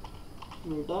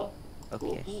 Move that.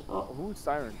 Okay. Whose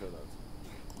sirens are those?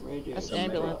 Radio. That's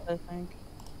ambulance, I think.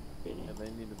 Yeah, they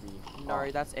need to be... No,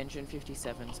 that's engine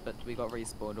 57's, but we got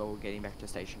respawned while we're getting back to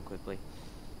station quickly.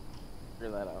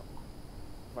 Figure that out.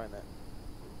 Find that.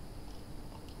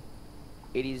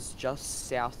 It is just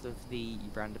south of the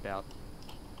roundabout.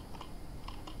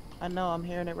 I know, I'm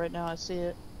hearing it right now, I see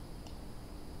it.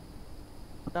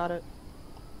 Got it.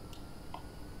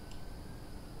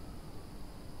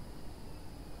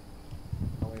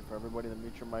 I'll wait for everybody to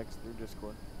mute your mics through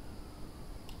Discord.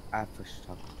 I pushed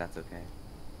up, that's okay.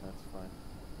 That's fine.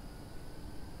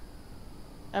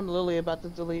 I'm literally about to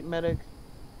delete medic.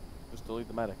 Just delete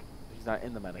the medic. He's not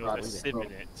in the medic. Got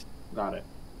it. Got it.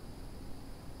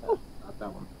 Oh, not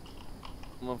that one.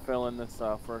 I'm gonna fill in this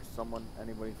first.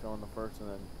 Anybody fill in the first,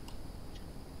 and then.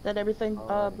 That everything,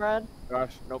 Brad?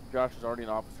 Josh, nope. Josh is already an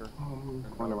officer.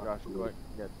 Corner Josh, go ahead.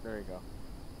 Yeah, there you go.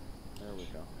 There we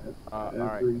go.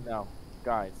 Alright, now,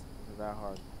 guys, this is that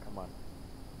hard. Come on.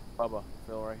 Bubba,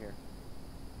 Phil right here.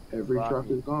 Every Rocky, truck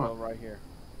is gone. Phil right here.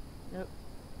 Yep.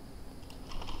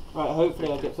 Right,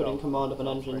 hopefully I get put in command of an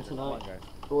engine tonight.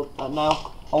 Or,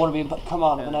 now, I want to be in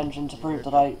command of an engine to prove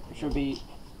that I should be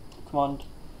command.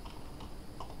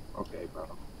 Okay, bro.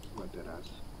 Let that ass.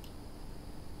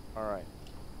 Alright.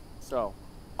 So,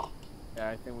 yeah,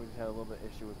 I think we just had a little bit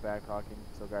issue with back talking.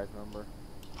 So, guys, remember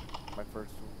my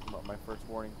first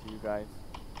warning to you guys.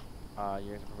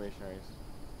 You guys are probationaries,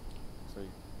 so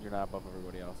you're not above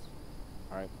everybody else.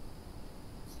 All right.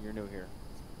 So you're new here.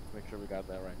 Let's make sure we got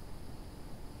that right.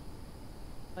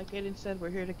 Like Aiden said, we're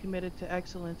here to commit it to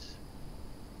excellence.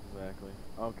 Exactly.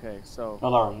 Okay, so. I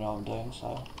already know what I'm doing,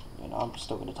 so you know I'm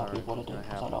still gonna tell people what to do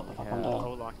because I know what the fuck I'm I doing.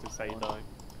 would like to say though,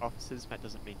 officers, that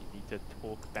doesn't mean you need to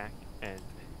talk back and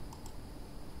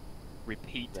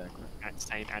repeat that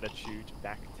same attitude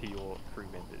back to your crew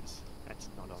members. That's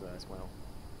not on as well.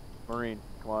 Marine,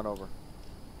 come on over.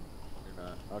 You're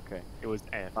not. Okay. It was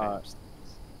AFM.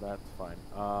 That's fine.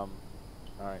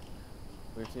 Alright.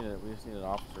 We just need an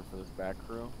officer for this back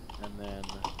crew, and then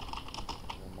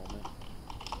one moment.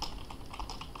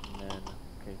 And then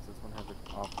okay, so this one has an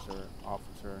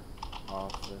officer.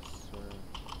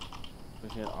 We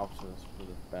just need an officer for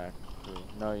this back crew.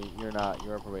 No, you're not.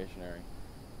 You're a probationary.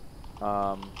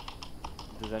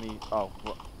 Does any? Oh,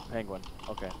 Penguin.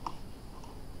 Okay.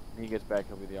 When he gets back,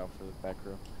 he'll be the officer of this back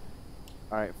crew.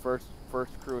 All right, first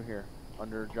crew here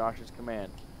under Josh's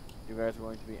command. You guys are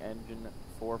going to be engine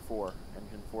 4-4.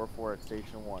 Engine 4-4 at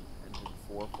station 1. Engine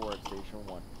 4-4 at station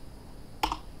 1.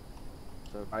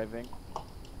 So driving. All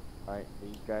right,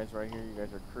 these guys right here. You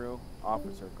guys are crew.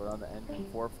 Officer, go down to engine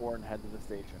 4-4 and head to the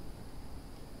station.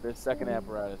 This second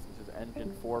apparatus. This is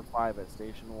engine 4-5 at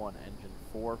station 1. Engine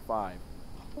 4-5.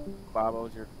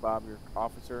 Bob, your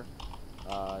officer.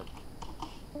 I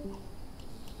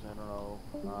don't know.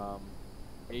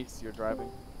 Ace, you're driving.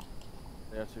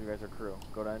 The rest of you guys are crew.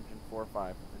 Go to engine 4-5.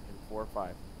 Engine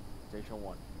 4-5. Station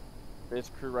 1. This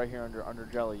crew right here under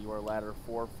Jelly, you are ladder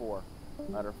 4-4.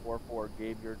 Ladder 4-4.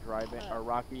 Gabe, you're driving. Or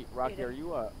Rocky, are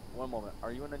you one moment.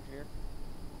 Are you an engineer?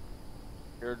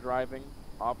 You're driving.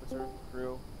 Officer,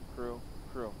 crew.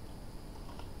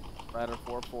 Ladder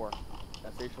 4-4.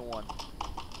 At station 1.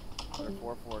 Ladder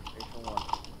 4-4. Station 1.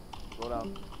 Go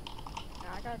down.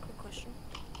 I got a quick question.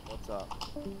 What's up?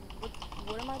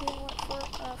 What am I doing? What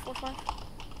for?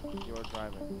 4-5? You are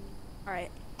driving.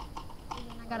 Alright.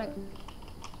 I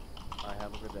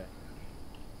have a good day.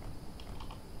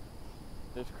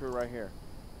 This crew right here.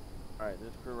 Alright,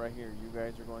 this crew right here. You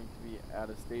guys are going to be at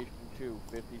a station 2,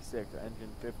 56,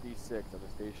 engine 56 at a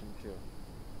station 2.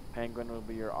 Penguin will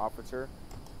be your officer.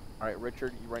 Alright,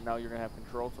 Richard, right now you're going to have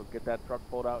control, so get that truck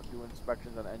pulled out, do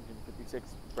inspections on engine 56.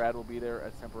 Brad will be there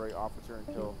as temporary officer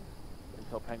until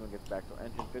Penguin gets back. So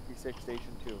engine 56,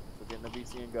 station 2. So get in the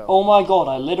VC and go. Oh my god,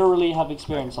 I literally have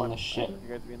experience on this shit. You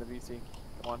guys be in the VC.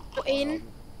 Come on. Oh, Aiden?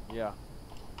 Yeah.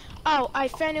 Oh, I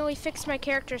finally fixed my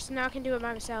character, so now I can do it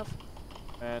by myself.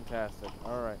 Fantastic.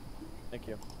 Alright. Thank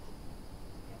you.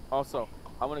 Also,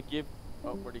 I'm going to give...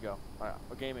 Oh, where'd he go? Alright,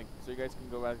 gaming. So you guys can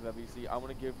go back to that VC. I'm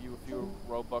going to give you a few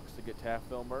Robux to get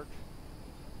Taftville merch.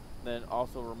 Then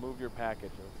also remove your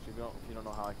package if you don't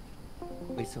know how I...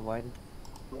 Wait, so why did...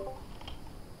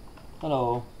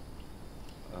 Hello.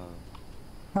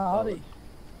 Howdy.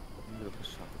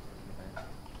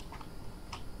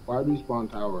 Why do we spawn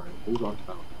tower? Who's on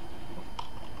tower?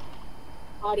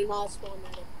 Howdy, hot spawn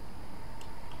medic.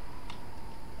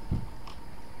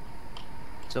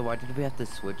 So why did we have to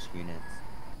switch units?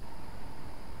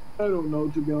 I don't know,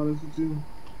 to be honest with you.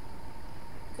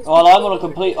 Well, I'm on a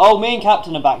complete... Oh, me and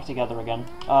Captain are back together again.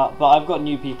 But I've got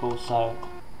new people, so...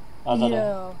 I don't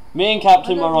know. Me and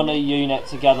Captain were on a unit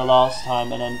together last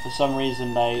time, and then for some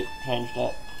reason they changed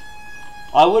it.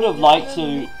 I would have liked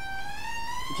to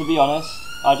be honest,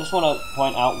 I just want to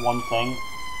point out one thing.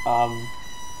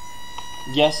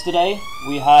 Yesterday,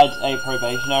 we had a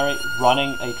probationary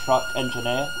running a truck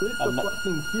engineer.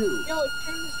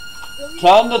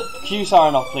 Turn the Q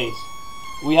siren off, please.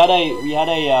 We had a we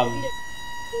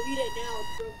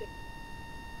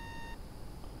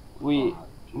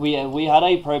had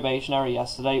a probationary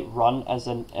yesterday run as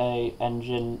a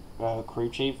engine crew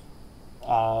chief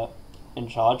in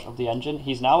charge of the engine.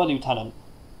 He's now a lieutenant.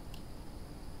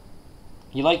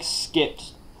 He like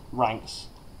skipped ranks.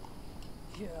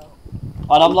 Yeah.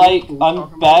 And I'm like,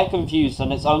 I'm bare confused,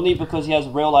 and it's only because he has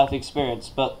real life experience,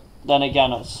 but then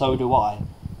again, so do I.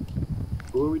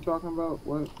 What are we talking about?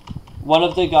 What? One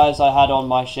of the guys I had on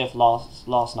my shift last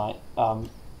night,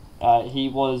 he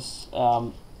was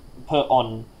put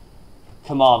on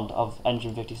command of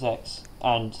Engine 56,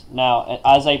 and now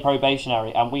as a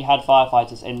probationary, and we had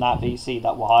firefighters in that VC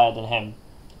that were higher than him,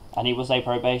 and he was a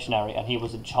probationary, and he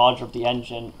was in charge of the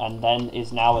engine, and then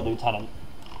is now a lieutenant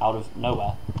out of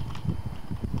nowhere.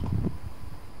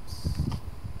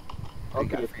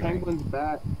 Okay, Penguin's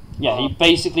back. Yeah, he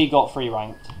basically got free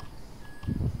ranked.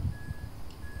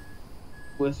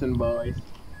 Listen, boys.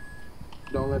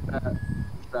 Don't let that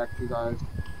distract you guys.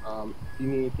 If you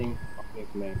need anything, I'll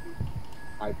make command you.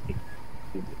 I think.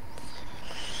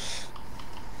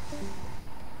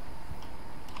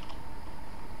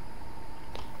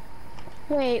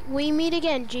 Wait, we meet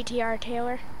again, GTR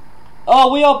Taylor.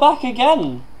 Oh, we are back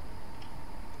again!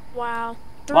 Wow.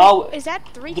 Wow. Is that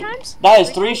 3 times? That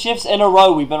is 3 shifts in a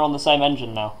row we've been on the same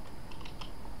engine now.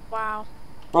 Wow.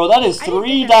 Bro, that is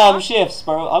 3 damn shifts,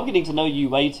 bro. I'm getting to know you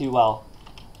way too well.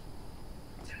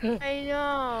 I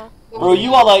know. Bro,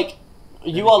 you are like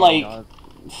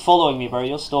following me, bro.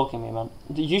 You're stalking me, man.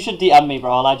 You should DM me,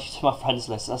 bro. I'll add you to my friends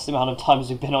list. That's the amount of times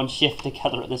we've been on shift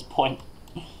together at this point.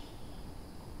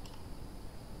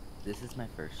 This is my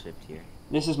first shift here.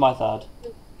 This is my 3rd.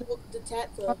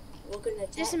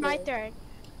 This is my 3rd.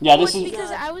 Yeah, this is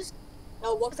because I was.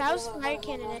 Welcome, I was flight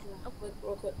candidate.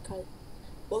 Real quick, cut.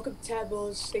 Welcome to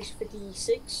Taftville, Station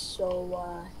 56.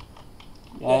 So,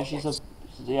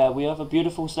 yeah, we have a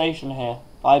beautiful station here.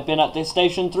 I've been at this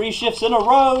station 3 shifts in a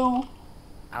row.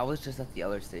 I was just at the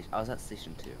other station. I was at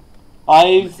station 2.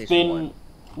 I've been.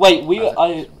 Wait,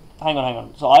 hang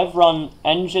on. So I've run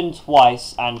engine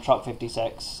twice and truck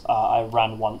 56. I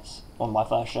ran once on my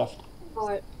first shift.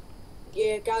 Alright.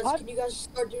 Yeah, guys, can you guys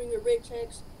start doing your rig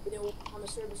checks? And then we'll on the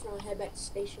service run and head back to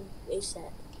station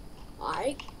ASAP.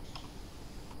 Alright?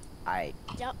 Alright.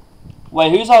 Yep.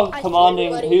 Wait, who's our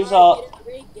commanding? Who's our?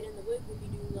 Get in the rig. We'll be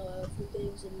doing a few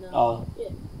things and yeah.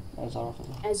 There's our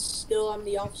officer. As still, I'm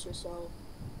the officer, so.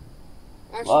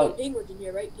 Actually, Well, no, Ping was in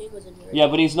here, right? Ping was in here. Right? Yeah,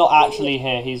 but he's not actually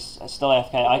here. He's still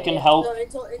AFK. I can help. No,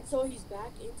 until he's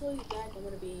back. Until he's back, I'm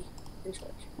gonna be in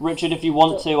charge. Richard, if you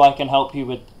want to, I can help you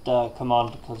with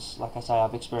command because, like I say, I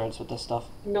have experience with this stuff.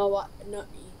 No,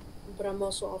 but I'm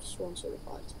also Officer 1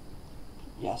 certified.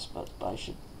 Yes, but I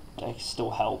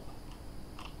still help.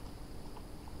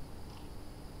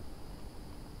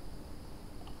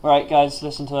 Alright, guys,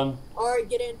 listen to him. Alright,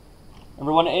 get in.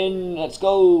 Everyone in, let's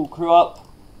go, crew up.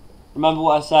 Remember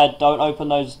what I said, don't open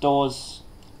those doors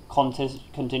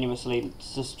continuously,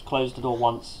 just close the door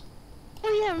once.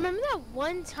 Oh yeah, remember that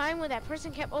one time where that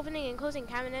person kept opening and closing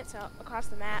cabinets across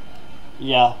the map?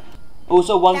 Yeah.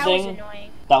 Also, one thing was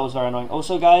annoying. that was very annoying.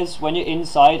 Also, guys, when you're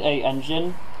inside a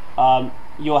engine,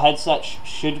 your headset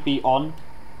should be on.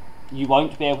 You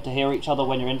won't be able to hear each other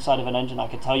when you're inside of an engine. I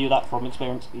can tell you that from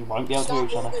experience. You won't be able to hear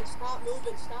each other. Stop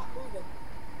moving.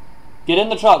 Get in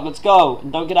the truck. Let's go,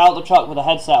 and don't get out of the truck with a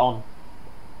headset on.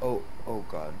 Oh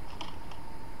God.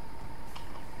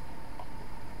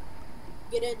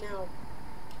 Get in now.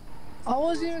 I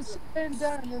wasn't even sitting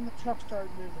down and then the truck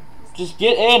started moving. Just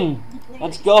get in.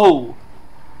 Let's go.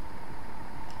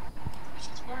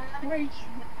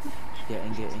 Get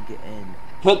in.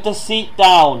 Put the seat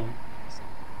down.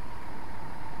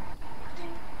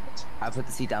 I put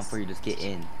the seat down for you, just get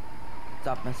in.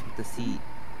 Stop messing with the seat.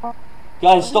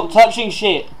 Guys, stop touching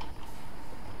shit.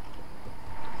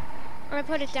 I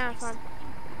put it down for him.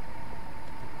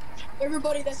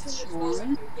 Everybody that's in the car,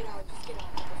 get out.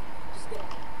 Just get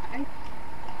out.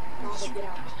 Robin, get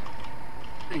out.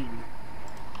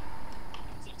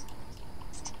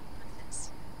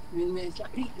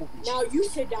 Now you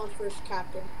sit down first,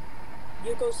 Captain.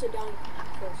 You go sit down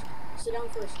first. Sit down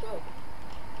first, go.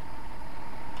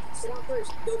 Sit down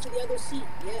first. Go to the other seat.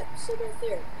 Yep, sit right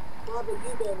there. Barbara,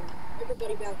 you go now.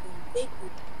 Everybody back in. Thank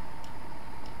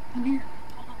you.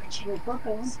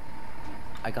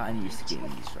 I got used to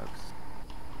getting these trucks.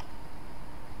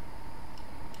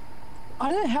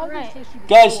 I didn't have this issue before.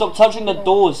 Guys, stop touching the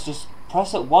doors. Just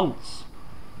press it once.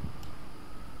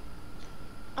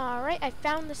 Alright, I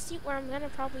found the seat where I'm gonna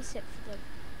probably sit for the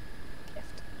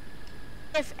shift.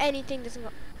 If anything doesn't go.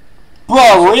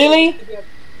 Bro, really?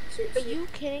 Are you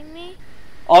kidding me?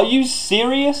 Are you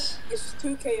serious? It's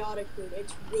too chaotic, dude.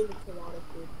 It's really chaotic,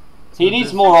 dude. He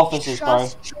needs more officers, bro.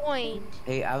 Just joined.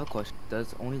 Hey, I have a question.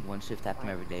 Does only one shift happen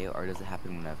every day, or does it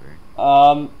happen whenever?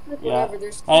 Yeah.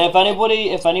 Hey,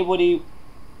 if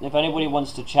anybody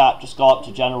wants to chat, just go up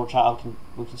to general chat.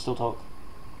 We can still talk.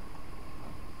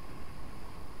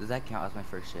 Does that count as my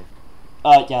first shift?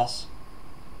 Yes.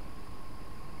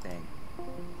 Dang.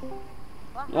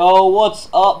 Yo, what's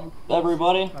up,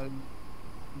 everybody?